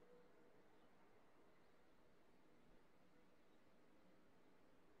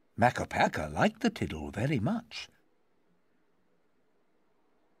 Makka Pakka liked the tiddle very much.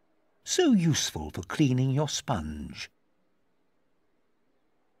 So useful for cleaning your sponge.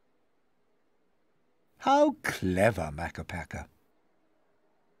 How clever, Makka Pakka.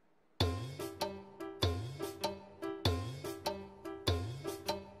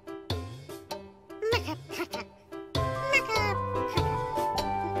 Makka Pakka. Makka Pakka.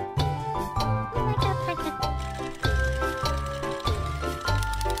 Makka Pakka.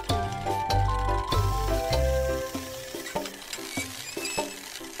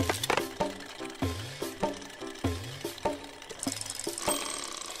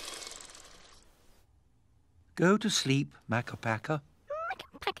 Go to sleep, Makka Pakka. Makka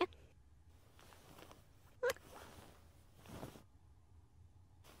Pakka.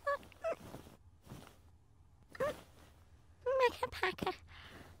 Makka Pakka.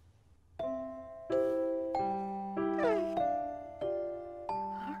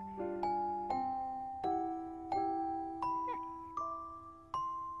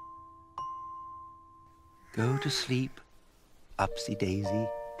 Go to sleep, Upsy Daisy.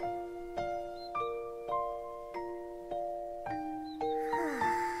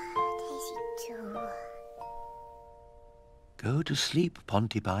 Daisy too. Go to sleep,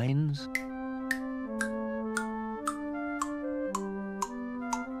 Pontipines.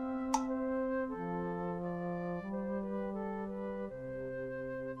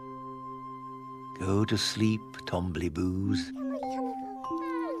 Go to sleep, Tombliboos.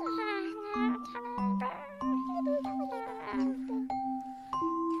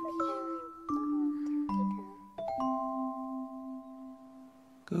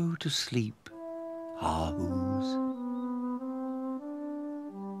 Go to sleep, Hahoos.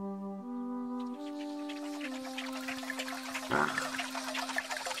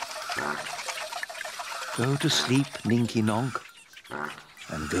 Go to sleep, Ninky Nonk.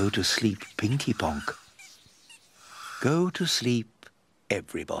 And go to sleep, Pinky Ponk. Go to sleep,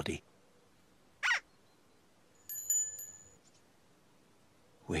 everybody.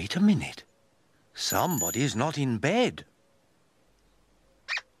 Wait a minute. Somebody's not in bed.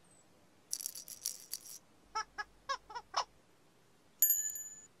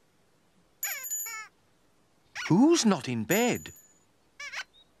 Who's not in bed?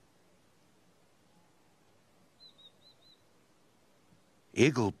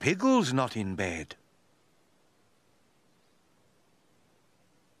 Igglepiggle's not in bed.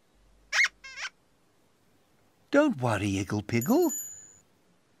 Don't worry, Igglepiggle.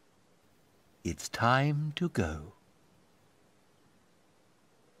 It's time to go.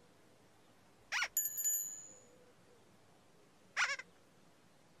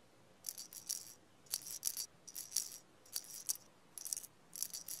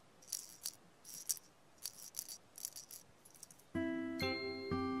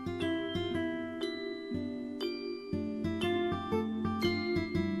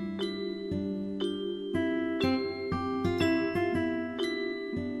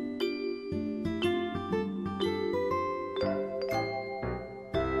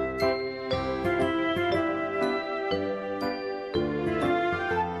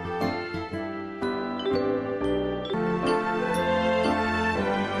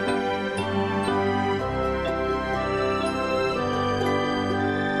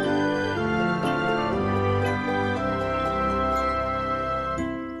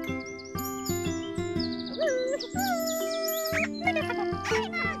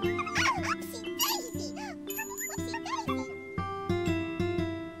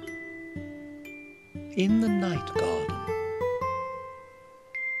 the night garden.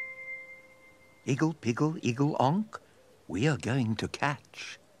 Igglepiggle, Iggle-onk, we are going to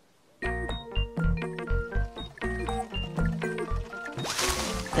catch the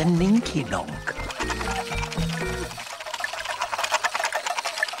Ninky-nonk.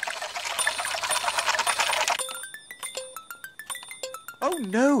 Oh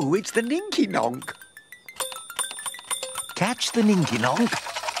no, it's the Ninky-nonk. Catch the Ninky-nonk.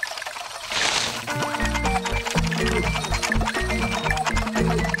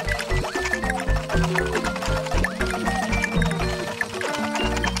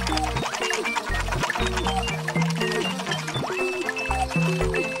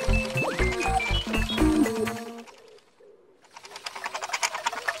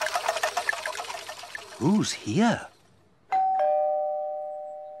 Who's here?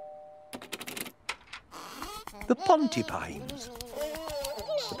 The Pontipines.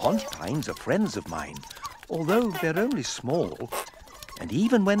 The Pontipines are friends of mine, although they're only small, and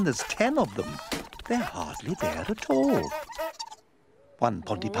even when there's 10 of them, they're hardly there at all. 1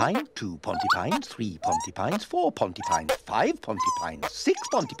 Pontipine, 2 Pontipines, 3 Pontipines, 4 Pontipines, 5 Pontipines, 6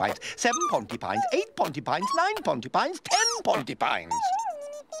 Pontipines, 7 Pontipines, 8 Pontipines, 9 Pontipines, 10 Pontipines.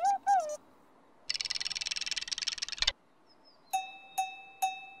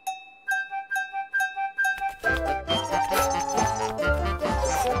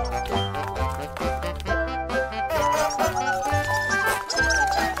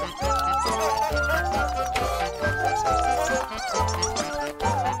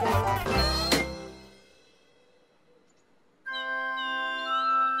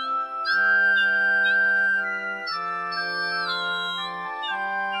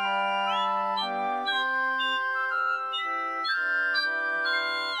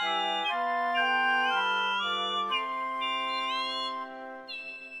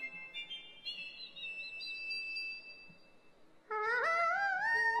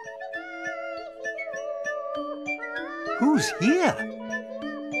 Who's here?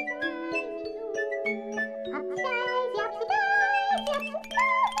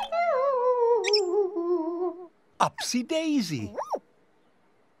 Upsy Daisy.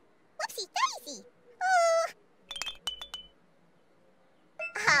 Upsy Daisy.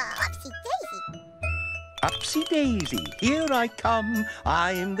 Upsy Daisy. Upsy Daisy, here I come.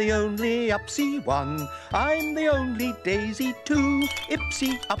 I'm the only Upsy one. I'm the only Daisy too.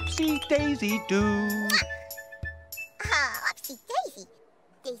 Ipsy, Upsy Daisy do. Upsy Daisy.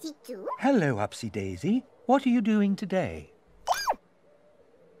 Daisy too. Hello, Upsy Daisy. What are you doing today?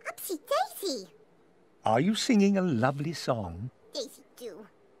 Upsy Daisy. Are you singing a lovely song? Daisy too.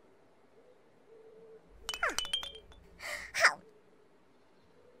 How?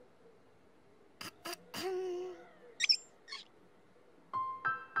 Upsy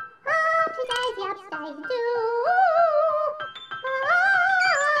Daisy, Upsy Daisy do.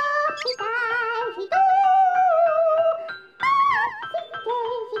 Upsy Daisy do.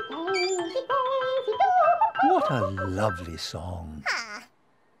 What a lovely song.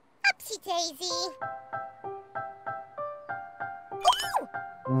 Upsy Daisy.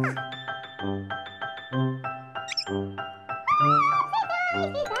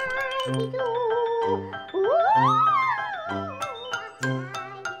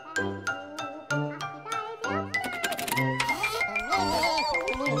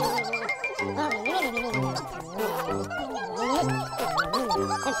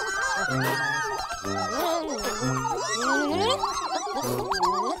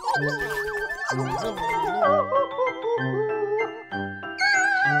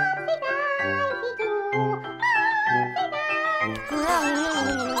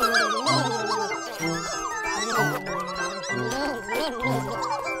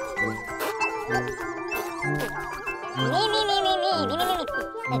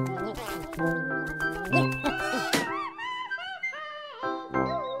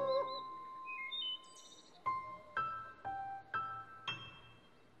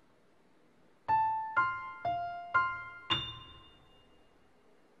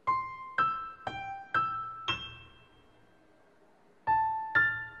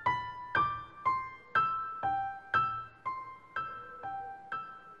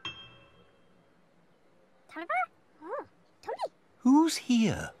 Who's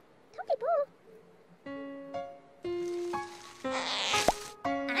here?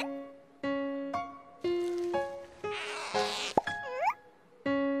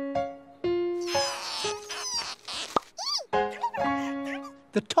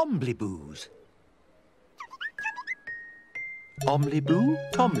 The Tombliboos. Omliboo,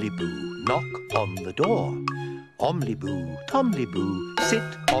 Tomliboo, knock on the door. Omliboo, Tomliboo, sit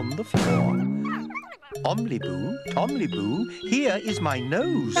on the floor. Omliboo, Tomliboo, here is my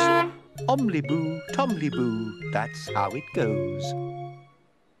nose. Omliboo, Tomliboo, that's how it goes.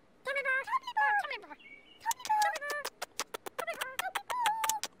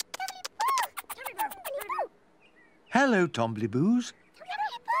 Hello, Tombliboos.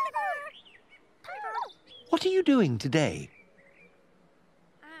 What are you doing today?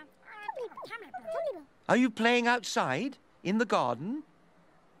 Are you playing outside, in the garden?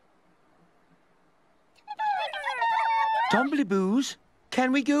 Tombliboos,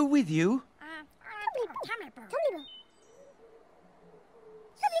 can we go with you?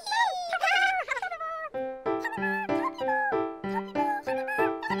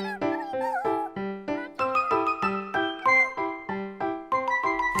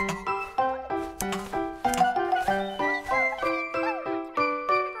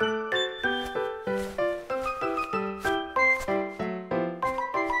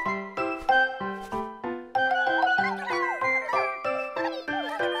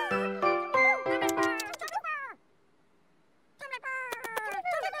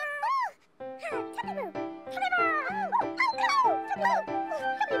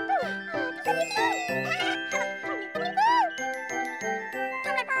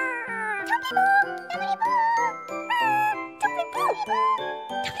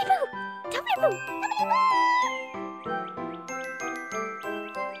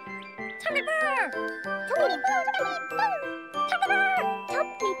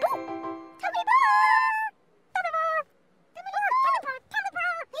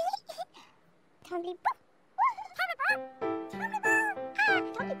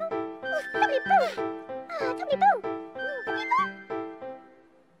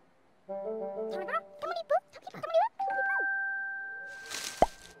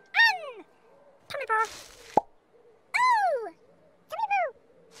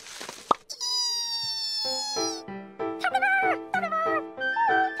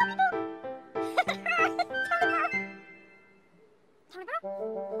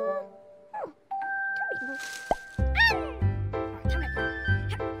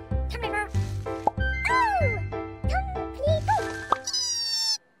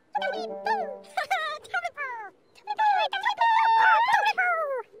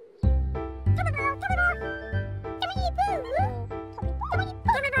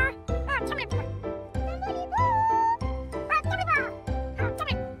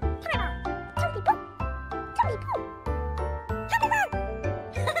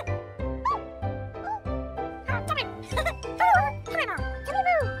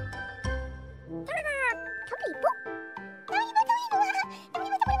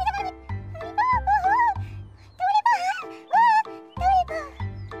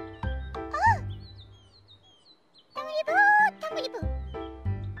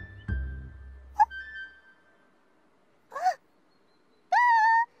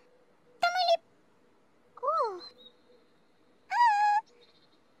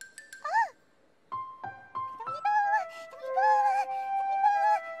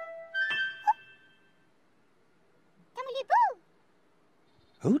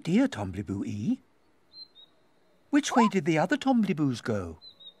 Oh dear, Tombliboo-ee. Which way did the other Tombliboos go?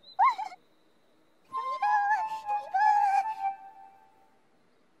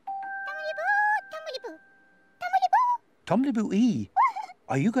 Tombliboo-ee,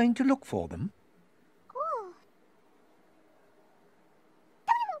 are you going to look for them?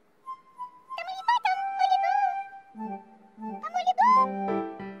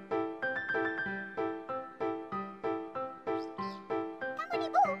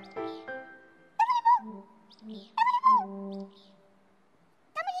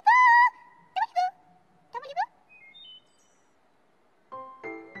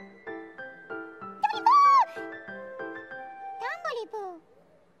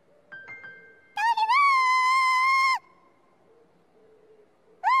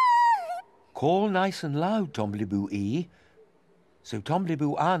 Call nice and loud, Tombliboo-ee, so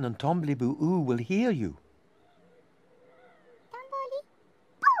Tombliboo-an and Tombliboo-oo will hear you.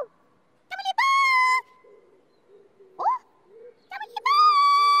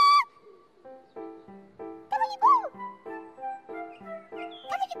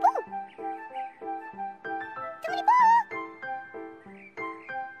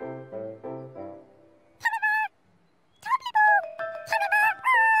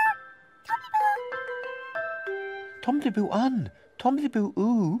 Tombliboo-an,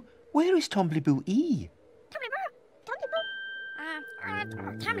 Tombliboo-oo, where is Tombliboo-ee?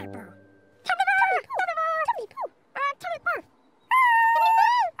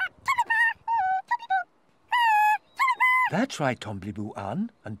 That's right,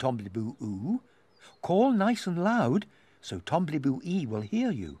 Tombliboo-an and Tombliboo-oo. Call nice and loud so Tombliboo will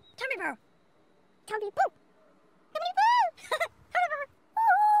hear you. Tombliboo! Tombliboo! Tombliboo! Tombliboo!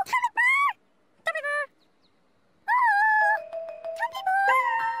 Oh, Tombliboo! Tombliboo!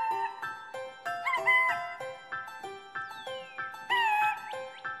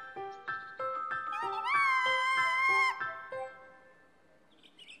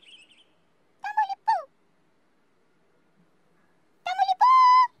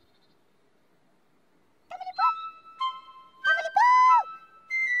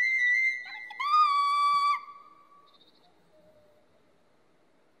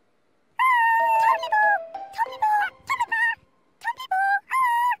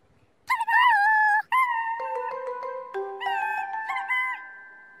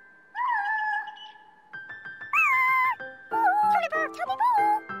 Oh, Tombliboo!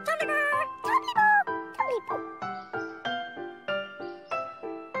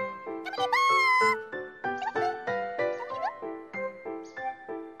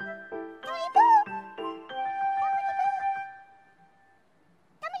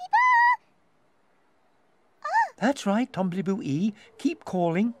 That's right, Tombliboo. Keep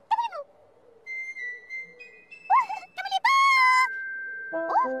calling.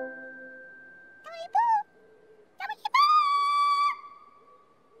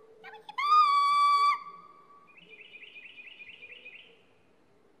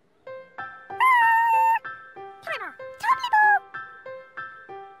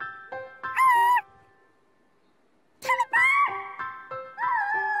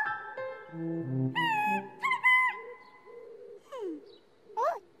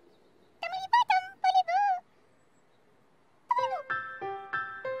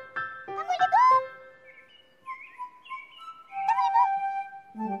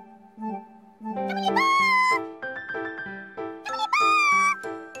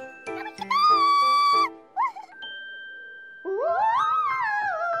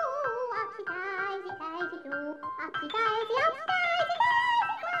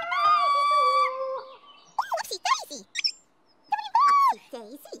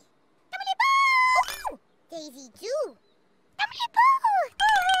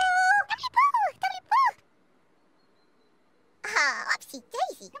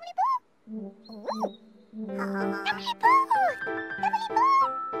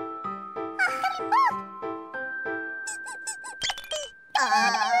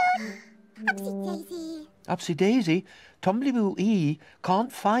 Upsy Daisy, Tombliboo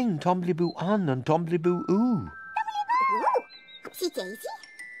can't find Tombliboo and Tombliboo. Upsy Daisy?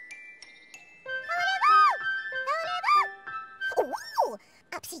 Ooh,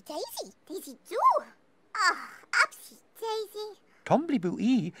 Upsy Daisy, Daisy do. Upsy Daisy.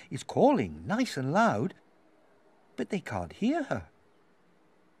 Tombliboo is calling nice and loud, but they can't hear her.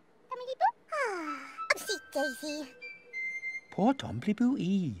 Upsy Daisy. Poor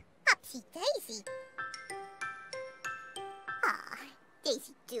Tombliboo. Upsy Daisy.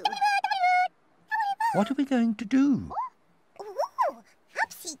 Daisy do. What are we going to do? Ooh,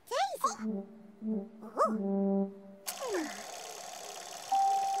 Upsy Daisy. Ooh.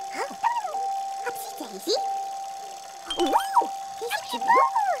 Upsy Daisy. Ooh, Daisy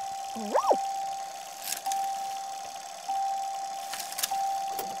do. Ooh.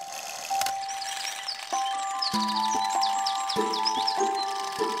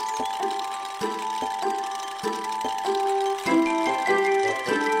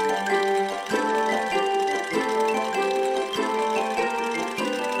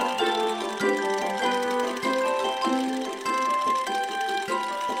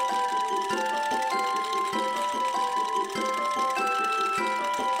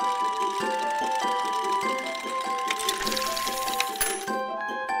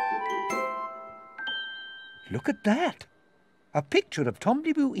 Look at that! A picture of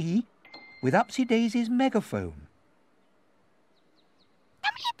Tombliboo with Upsy Daisy's megaphone.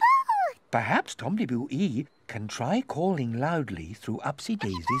 Perhaps Tombliboo can try calling loudly through Upsy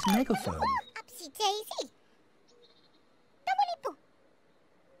Daisy's megaphone. Upsy Daisy. Tombliboo.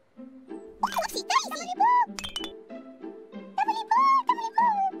 Upsy Daisy. Tombliboo.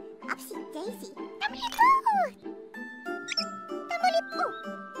 Upsy Daisy. Tombliboo. Tombliboo.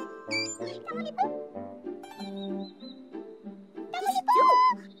 Tombliboo.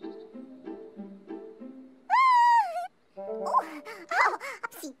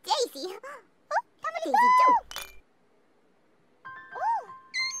 Upsy Daisy. Daisy do.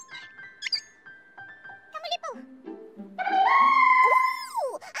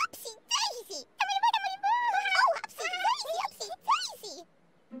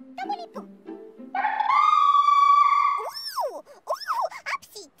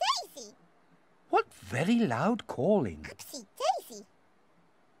 very loud calling. Upsy Daisy.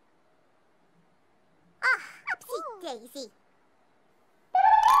 Ah, Upsy Daisy.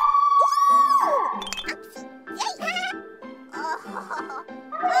 Ooh, Upsy Daisy. Oh.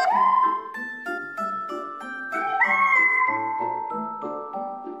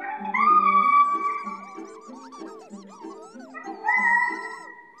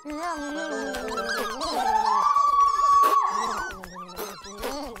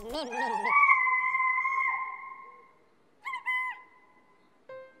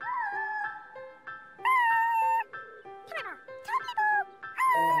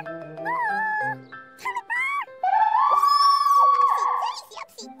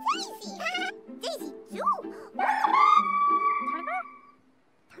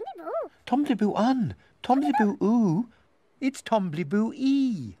 Tombliboo un, Tombliboo oo, it's Tombliboo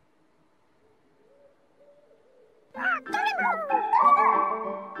ee.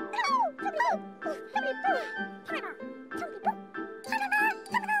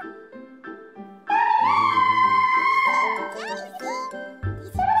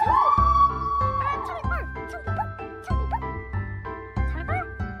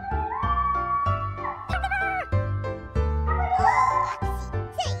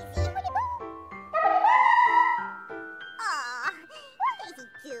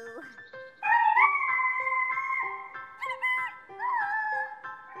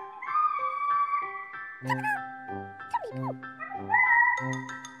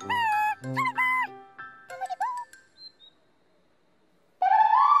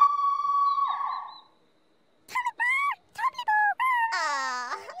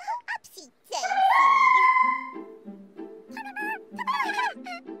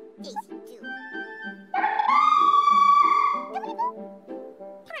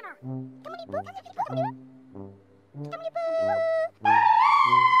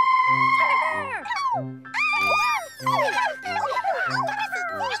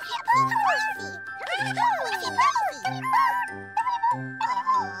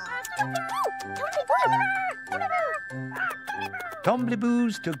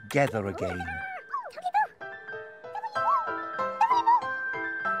 Tombliboos together again.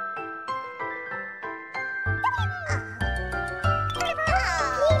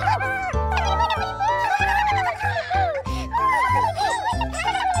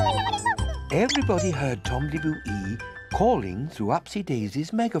 Everybody heard Tombliboo ee calling through Upsy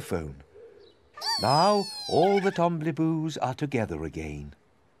Daisy's megaphone. Now all the Tombliboos are together again.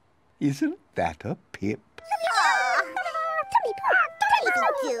 Isn't that a pip?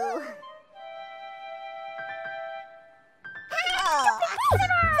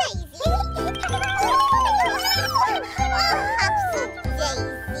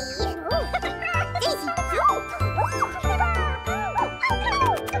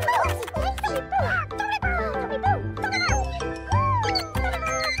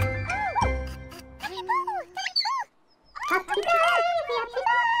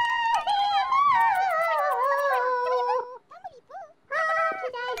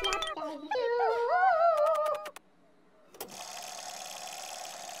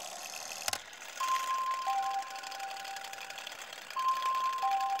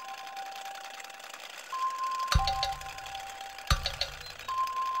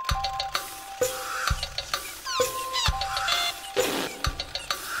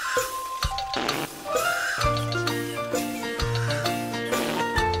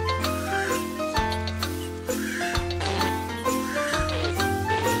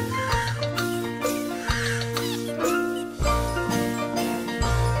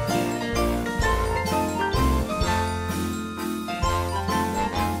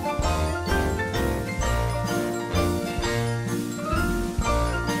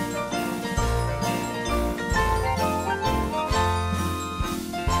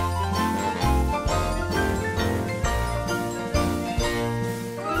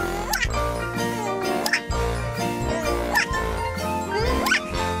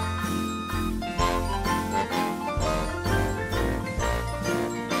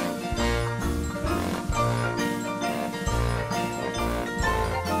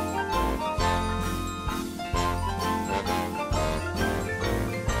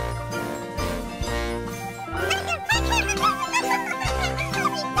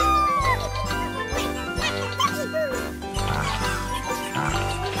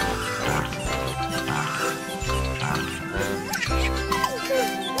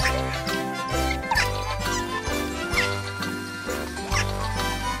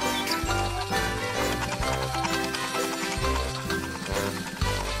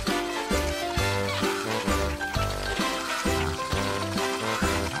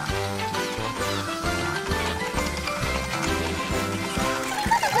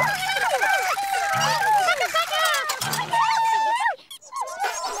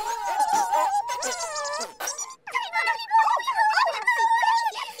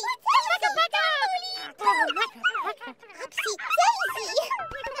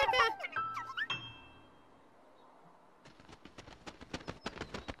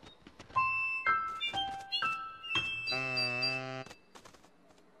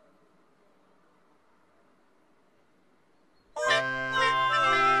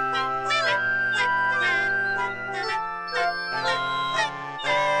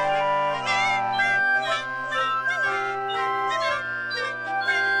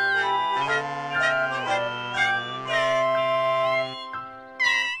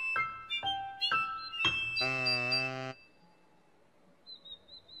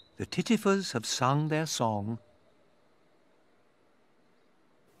 The Tittifers have sung their song.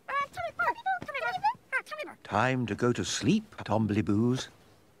 Time to go to sleep, Tombliboos.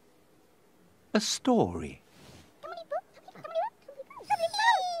 A story.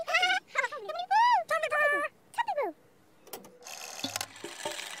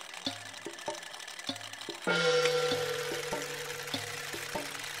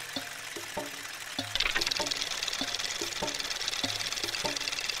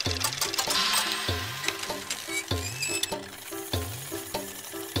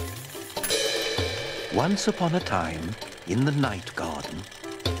 Once upon a time, in the night garden,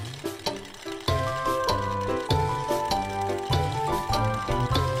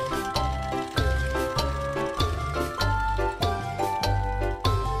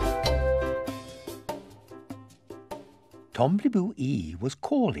 Tombliboo was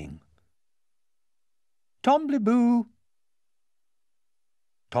calling. Tombliboo!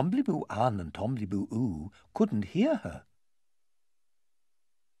 Tombliboo and Tombliboo couldn't hear her.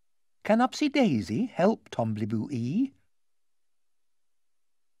 Can Upsy Daisy help Tombliboo?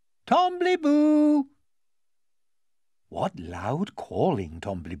 Tombliboo! What loud calling,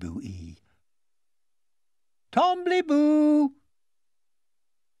 Tombliboo! Tombliboo!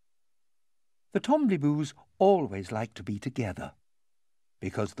 The Tombliboos always like to be together,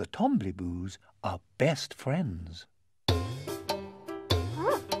 because the Tombliboos are best friends.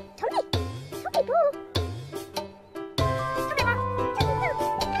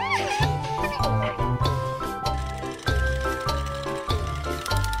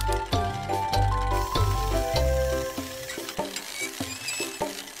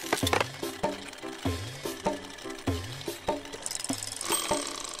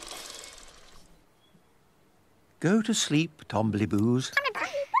 Go to sleep, Tombliboos.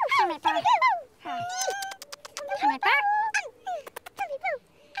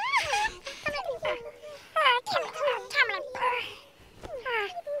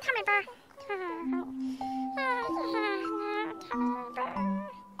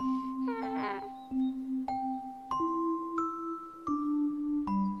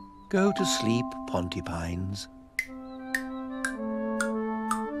 Go to sleep, Pontipines.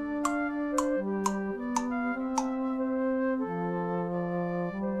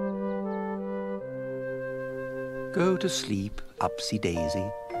 Go to sleep, Upsy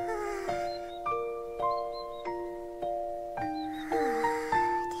Daisy.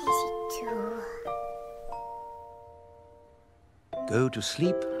 Daisy too. Go to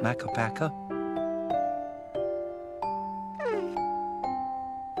sleep, Makka Pakka.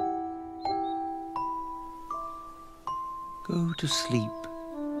 Go to sleep,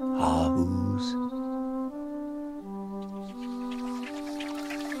 Hahoos.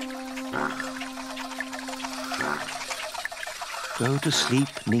 Go to sleep,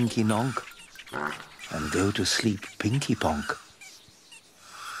 Ninky Nonk, and go to sleep, Pinky Ponk.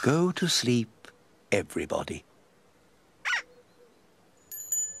 Go to sleep, everybody.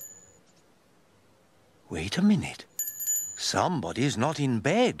 Wait a minute. Somebody's not in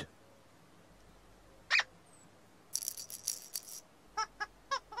bed.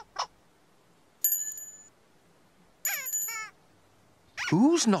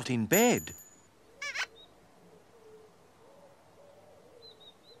 Who's not in bed?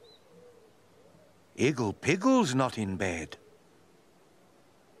 Igglepiggle's not in bed.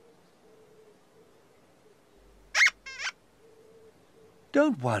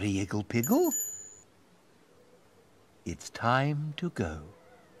 Don't worry, Igglepiggle. It's time to go.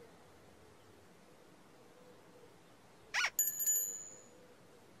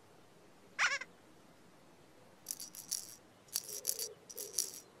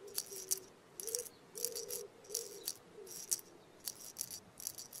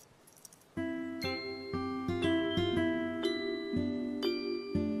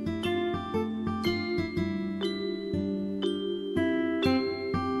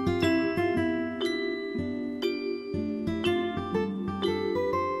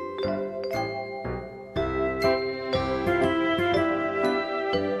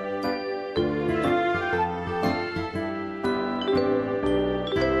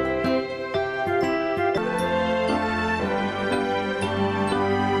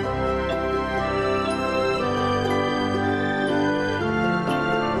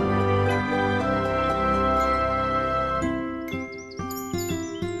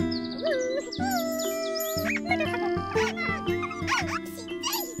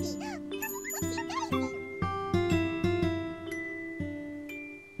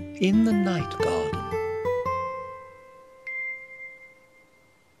 In the night garden.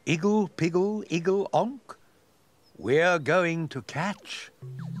 Igglepiggle, Iggle-Onk, we're going to catch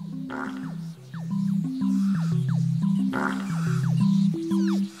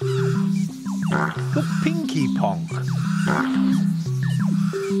The Pinky Ponk.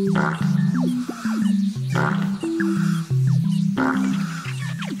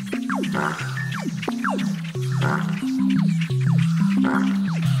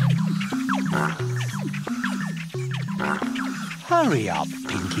 Hurry up,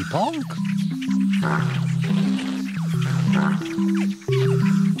 Pinky Ponk.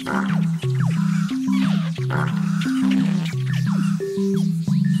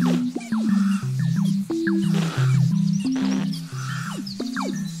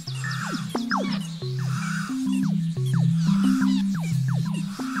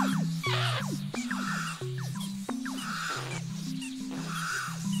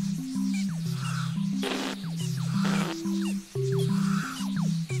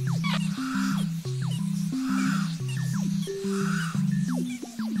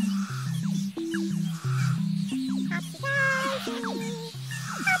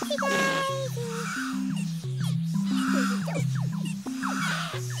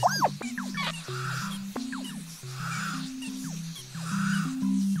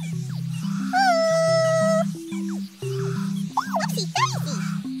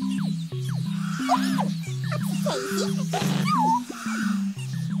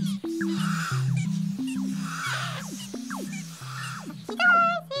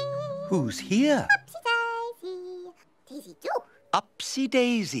 Who's here? Daisy too. Upsy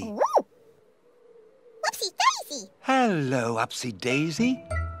Daisy. Ooh. Upsy Daisy. Hello, Upsy Daisy.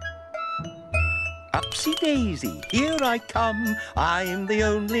 Upsy Daisy, here I come. I'm the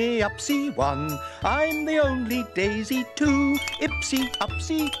only Upsy one. I'm the only Daisy too. Ipsy,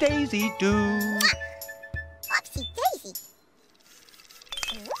 Upsy Daisy do. Upsy Daisy.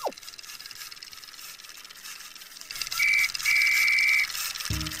 Ooh.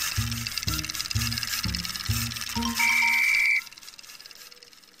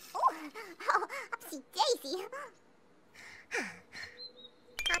 Oh, Upsy Daisy.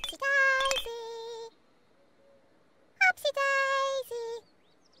 Upsy Daisy. Upsy Daisy.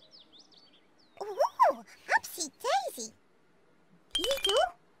 Ooh, Upsy Daisy. You too?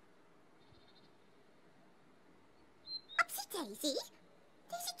 Upsy Daisy.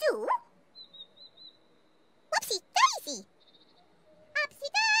 Daisy too? Upsy Daisy. Upsy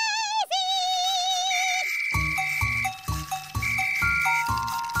Daisy.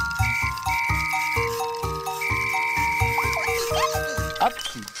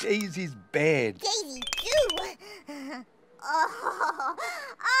 Upsy Daisy's bed. Daisy too. Oh,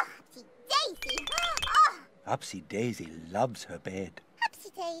 Upsy Daisy. Oh, Upsy Daisy loves her bed. Upsy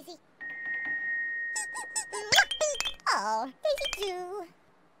Daisy. Oh, Daisy too.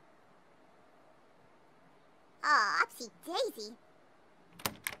 Oh, Upsy Daisy.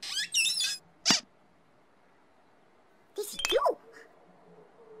 Daisy too.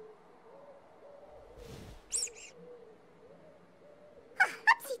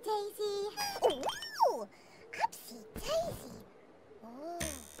 Upsy Daisy. Ooh, Upsy Daisy. Oh.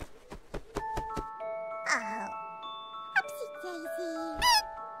 Oh, Upsy Daisy.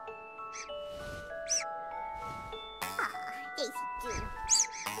 Ah, Daisy too.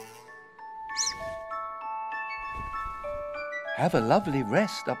 Have a lovely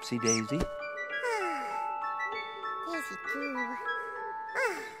rest, Upsy Daisy. Daisy too.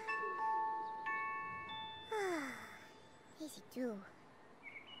 Daisy too.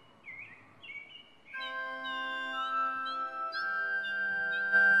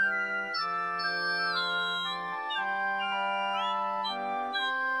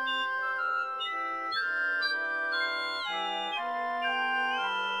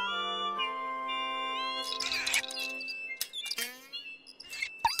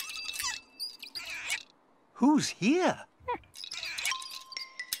 Who's here?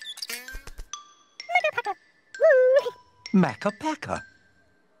 Makka Pakka.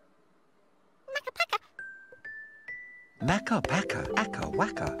 Makka Pakka. Makka Pakka, Akka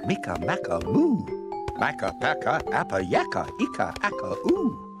Waka, Mika Makka Moo. Makka Pakka, Appa Yakka, Ika Akka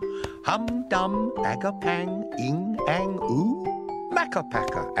Oo. Hum Dum, Aga Pang, Ing Ang Oo. Makka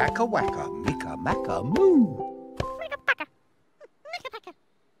Pakka, Akka Waka, Mika Makka Moo. Makka Pakka. Makka Pakka.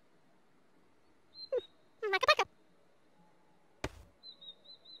 Makka Pakka.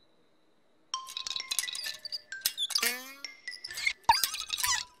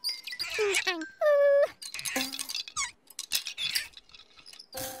 Ang oo.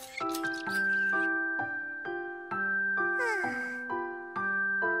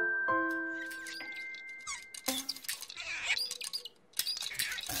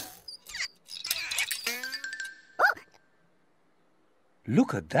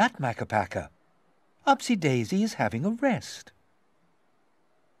 Look at that, Makka Pakka. Upsy Daisy is having a rest.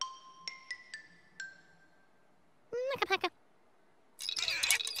 Makka Pakka.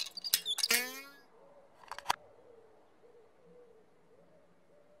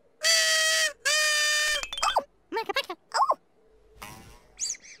 Makka Pakka. Oh!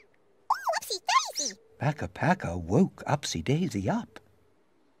 Oh, Upsy Daisy! Makka Pakka woke Upsy Daisy up.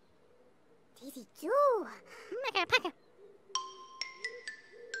 Daisy too. Makka Pakka.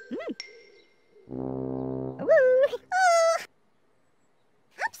 Woo! Oh!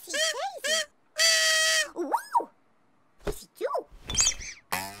 Upsy Daisy. Woo! Daisy too.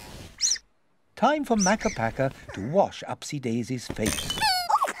 Time for Makka Pakka to wash Upsy Daisy's face.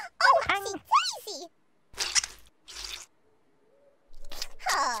 Oh, Upsy Daisy.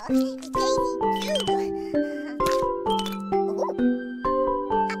 Oh, Daisy too. Oh,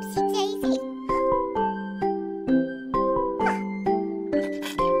 Upsy Daisy.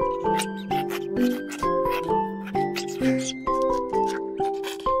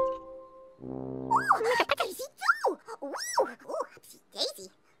 Daisy too. Ooh, Upsy Daisy.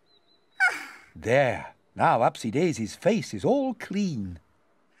 There. Now Upsy Daisy's face is all clean.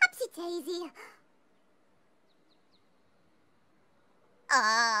 Upsy Daisy.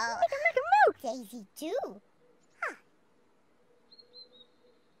 Oh, Daisy too.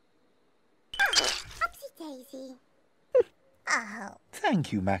 Upsy Daisy. Oh,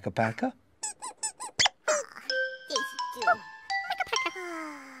 Thank you, Makka Pakka. Daisy too.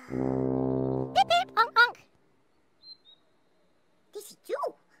 Pip pip, onk onk. Daisy too.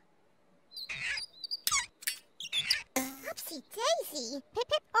 Upsy Daisy. Pip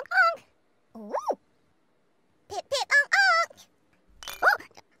pip, onk onk. Ooh. Pip pip, onk onk.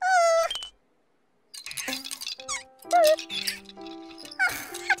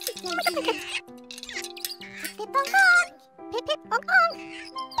 Upsy Daisy. Pip pip, onk onk. Pip pip, onk onk.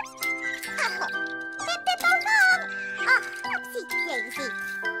 Pip pip, onk onk. Upsy Daisy.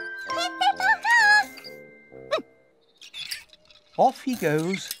 Pip pip, onk onk. Off he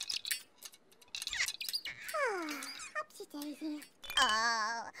goes. Upsy Daisy.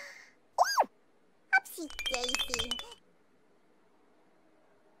 Oh. Ooh. Upsy Daisy.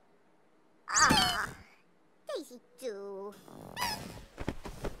 Daisy too.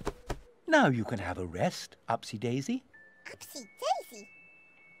 Now you can have a rest, Upsy Daisy. Upsy Daisy.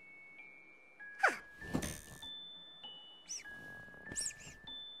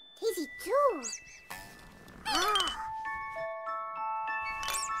 Daisy too.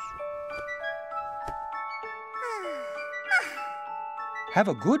 Have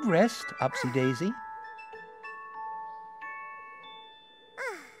a good rest, Upsy Daisy.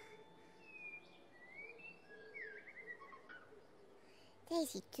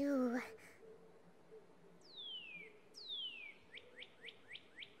 Daisy too.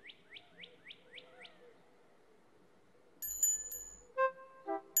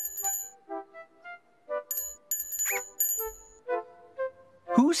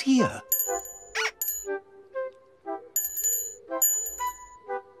 Who's here?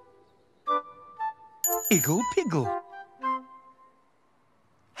 Igglepiggle.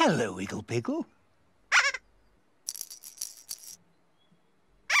 Hello, Igglepiggle.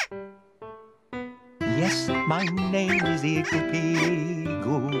 Yes, my name is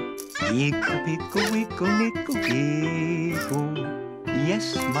Igglepiggle. Igglepiggle, wiggle, nickle, giggle.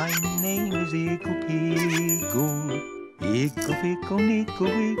 Yes, my name is Igglepiggle. Igglepiggle, nickle,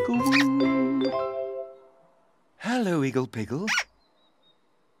 wiggle, woo. Hello, Igglepiggle.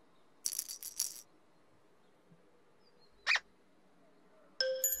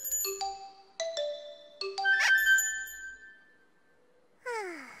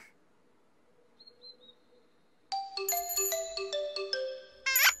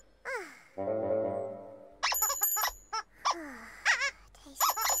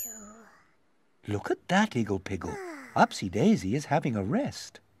 Look at that, Igglepiggle. Upsy Daisy is having a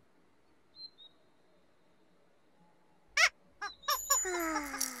rest.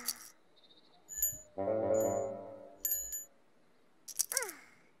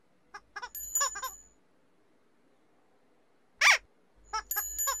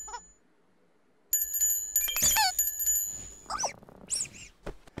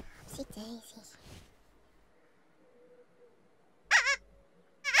 Upsy Daisy.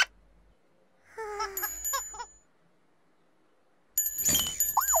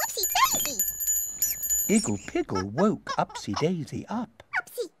 Igglepiggle woke Upsy Daisy up.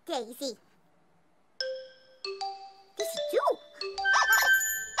 Upsy Daisy. Daisy too.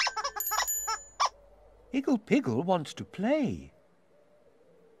 Igglepiggle wants to play.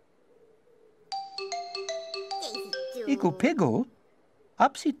 Daisy too. Igglepiggle,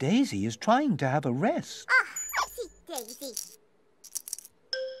 Upsy Daisy is trying to have a rest. Upsy Daisy.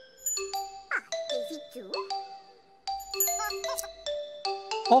 Daisy too.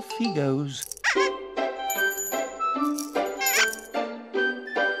 Off he goes.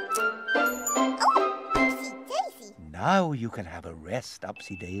 Upsy Daisy. Now you can have a rest,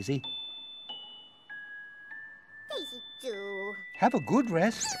 Upsy Daisy. Daisy too. Have a good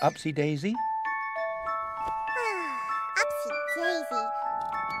rest, Upsy Daisy. Upsy Daisy.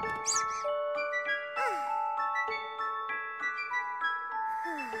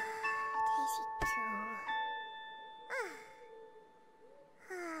 Daisy too.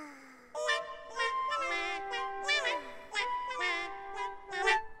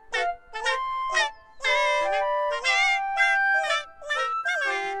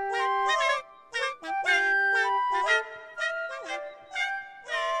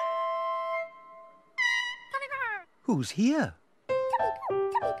 Who's here?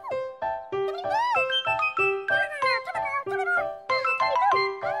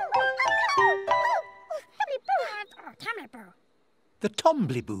 The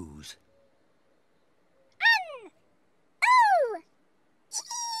Tombliboos.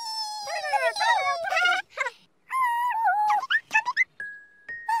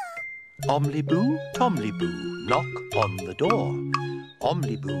 Omliboo, Tombliboo, knock on the door.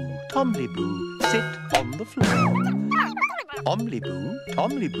 Omliboo, Tombliboo, sit on the floor. Omliboo,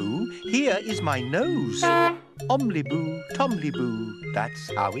 Tombliboo, here is my nose. Omliboo, Tombliboo,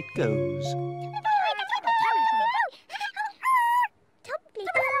 that's how it goes.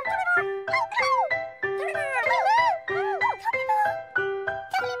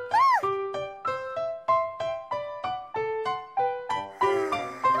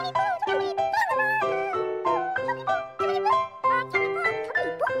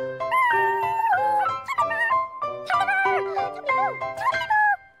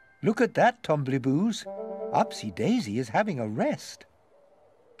 Look at that, Tombliboos. Upsy Daisy is having a rest.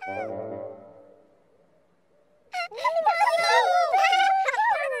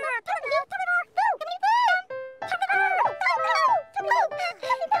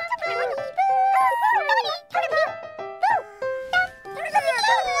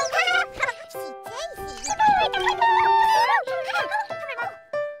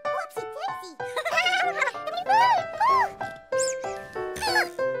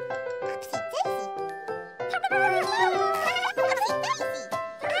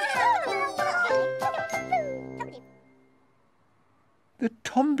 The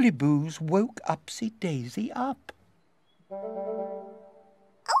Tombliboos woke Upsy Daisy up.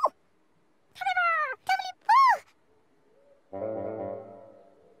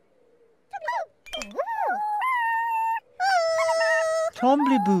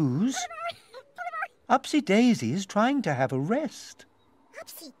 Tombliboos, Upsy Daisy is trying to have a rest.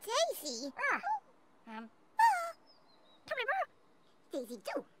 Upsy Daisy. Daisy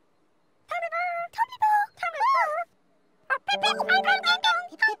too.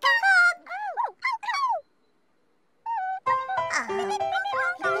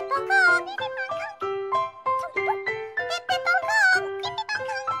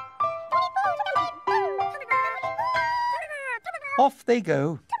 Off they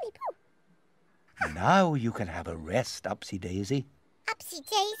go. Now you can have a rest, Upsy Daisy. Upsy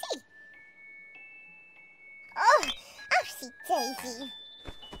Daisy. Oh, Upsy Daisy.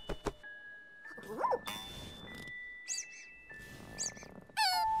 Ooh.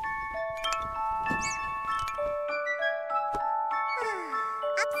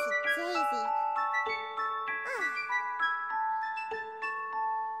 Upsy Daisy.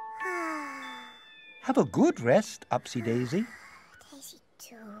 Have a good rest, Upsy Daisy. Daisy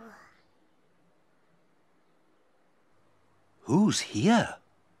too. Who's here?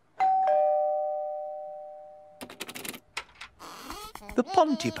 The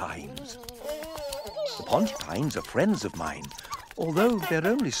Pontipines. The Pontipines are friends of mine, although they're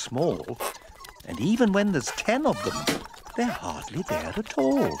only small, and even when there's 10 of them, they're hardly there at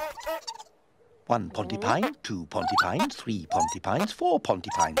all. 1 Pontipine, 2 Pontipines, 3 Pontipines, 4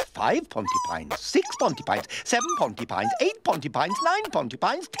 Pontipines, 5 Pontipines, 6 Pontipines, 7 Pontipines, 8 Pontipines, 9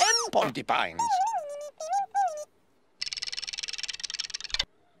 Pontipines, 10 Pontipines.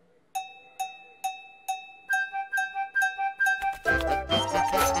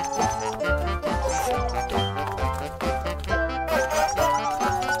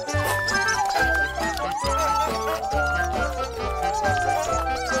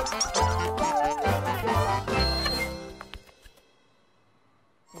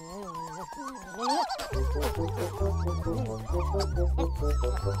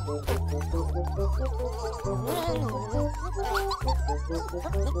 Upsy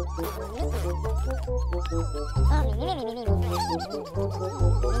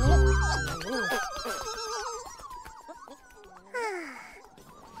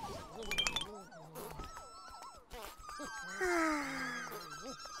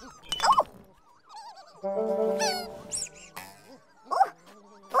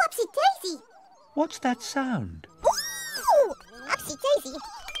Daisy! What's that sound? Ooh, Upsy Daisy!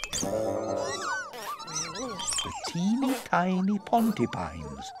 The teeny tiny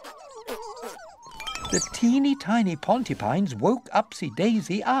Pontypines. The teeny tiny Pontypines woke Upsy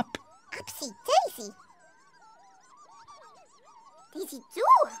Daisy up. Upsy Daisy! Daisy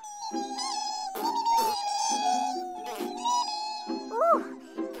too! Ooh!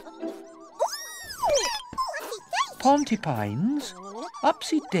 Upsy Daisy! Pontypines,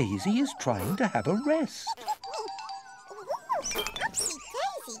 Upsy Daisy is trying to have a rest. Upsy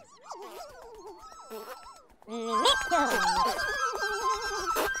Daisy!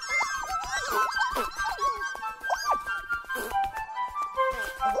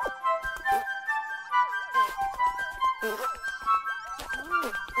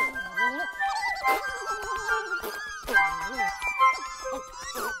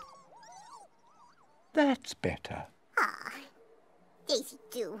 That's better. Ah, Daisy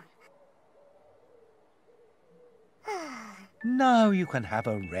too. Now you can have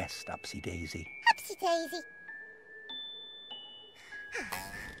a rest, Upsy Daisy. Upsy Daisy.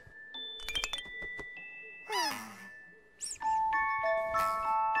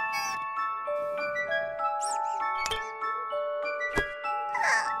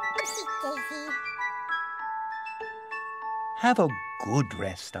 Upsy Daisy. Have a good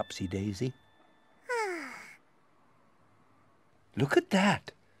rest, Upsy Daisy. Look at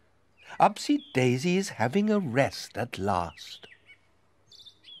that. Upsy Daisy is having a rest at last.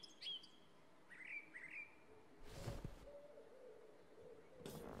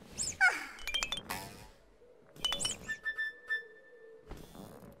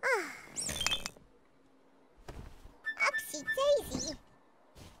 Upsy Daisy.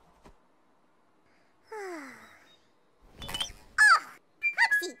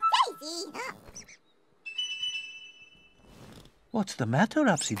 Upsy Daisy. What's the matter,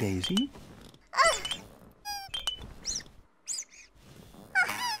 Upsy Daisy?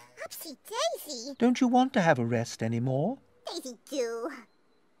 Upsy Daisy. Don't you want to have a rest anymore? Daisy too.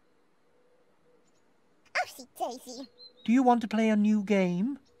 Upsy Daisy. Do you want to play a new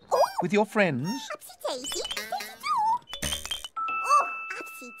game Oh, with your friends? Upsy Daisy. Daisy too. Oh,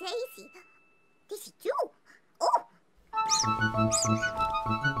 Upsy Daisy. Daisy too. Oh.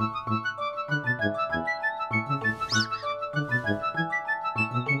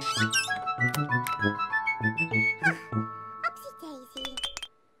 Upsy Daisy.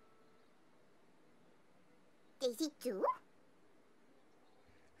 Daisy too.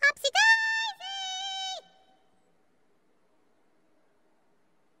 Upsy Daisy.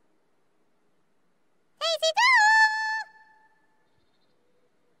 Daisy too.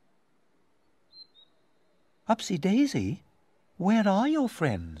 Upsy Daisy, where are your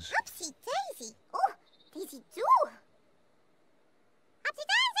friends? Upsy Daisy. Oh, Daisy too. Upsy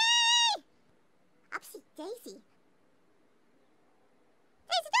Daisy. Upsy Daisy.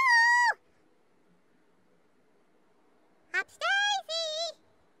 Daisy too. Upsy Daisy.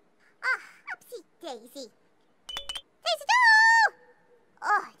 Ah, Upsy Daisy. Daisy too.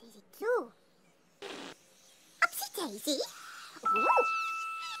 Oh, Daisy too. Upsy Daisy. Ooh.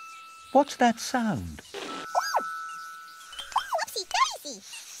 What's that sound? Upsy Daisy.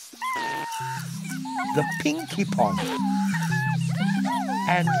 The Pinky Pong.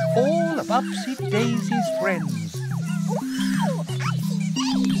 And all of Upsy Daisy's friends.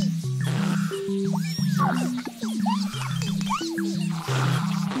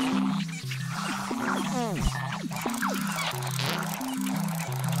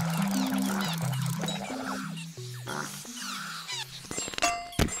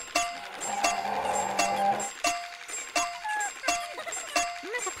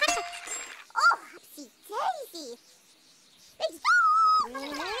 Makka Pakka. Oh, Upsy Daisy. Daisy. Oh,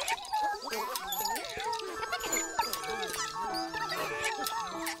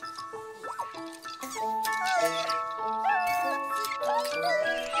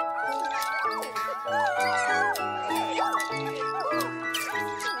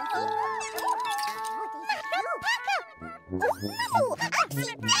 Upsy Daisy. Oh, Upsy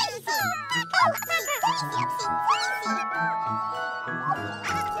Daisy, Upsy Daisy. Upsy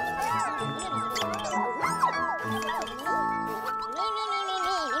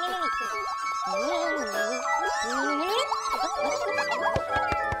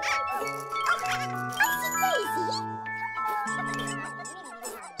Daisy.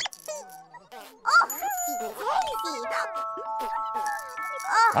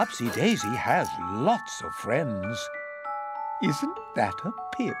 Upsy Daisy has lots of friends. Isn't that a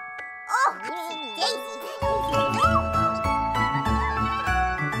pip? Oh, Upsy Daisy.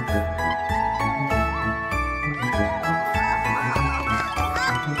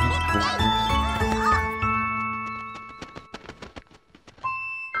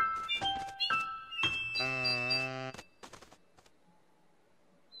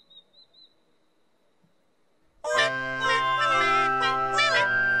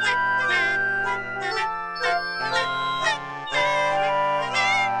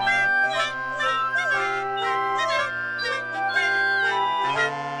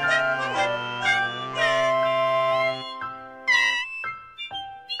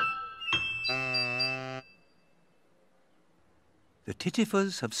 The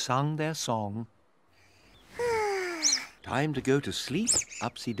Tittifers have sung their song. Time to go to sleep,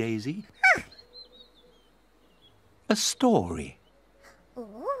 Upsy Daisy. A story.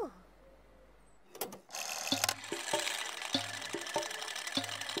 Ooh.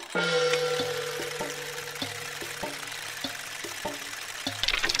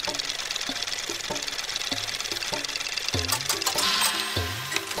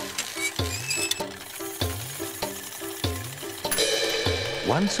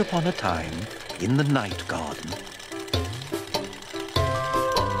 Once upon a time, in the night garden,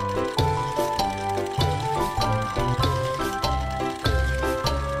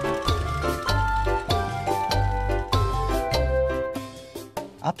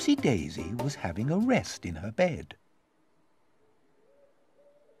 Upsy Daisy was having a rest in her bed.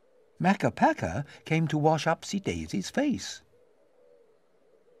 Makka Pakka came to wash Upsy Daisy's face.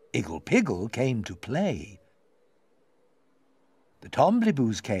 Igglepiggle came to play. The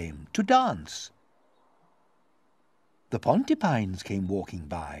Tombliboos came to dance. The Pontipines came walking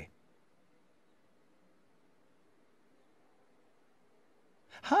by.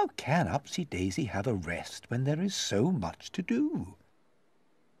 How can Upsy Daisy have a rest when there is so much to do?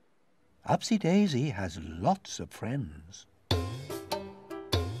 Upsy Daisy has lots of friends. Oh,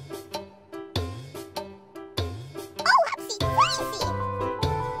 Upsy Daisy!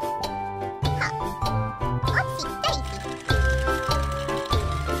 Upsy Daisy!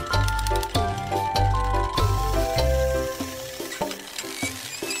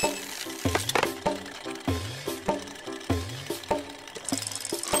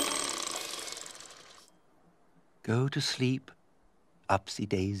 Go to sleep, Upsy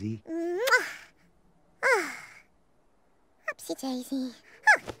Daisy. Upsy Daisy.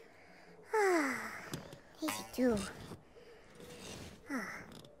 Easy too.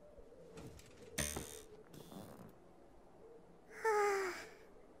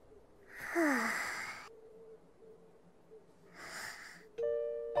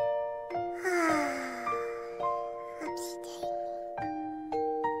 Upsy Daisy.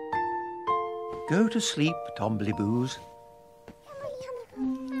 Go to sleep, Tombliboos.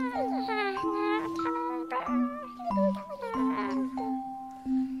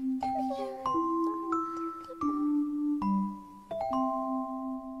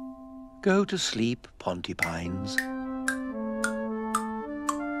 Go to sleep, Pontipines.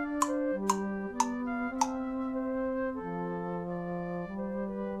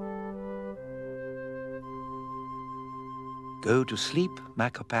 Go to sleep,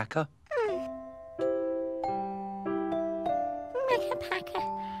 Makka Pakka. Makka Pakka.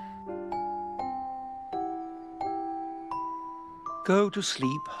 Go to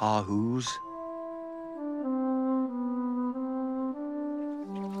sleep, Hahoos.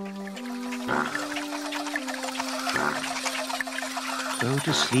 Go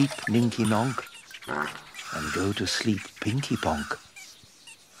to sleep, Ninky Nonk, and go to sleep, Pinky Ponk.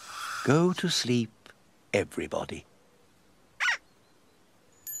 Go to sleep, everybody.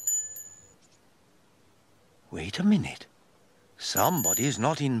 Wait a minute. Somebody's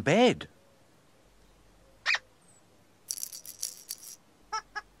not in bed.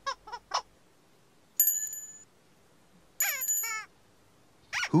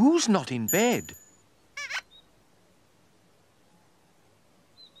 Who's not in bed?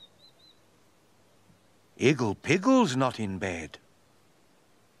 Igglepiggle's not in bed.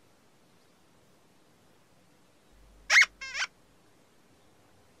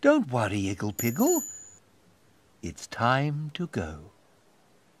 Don't worry, Igglepiggle. It's time to go.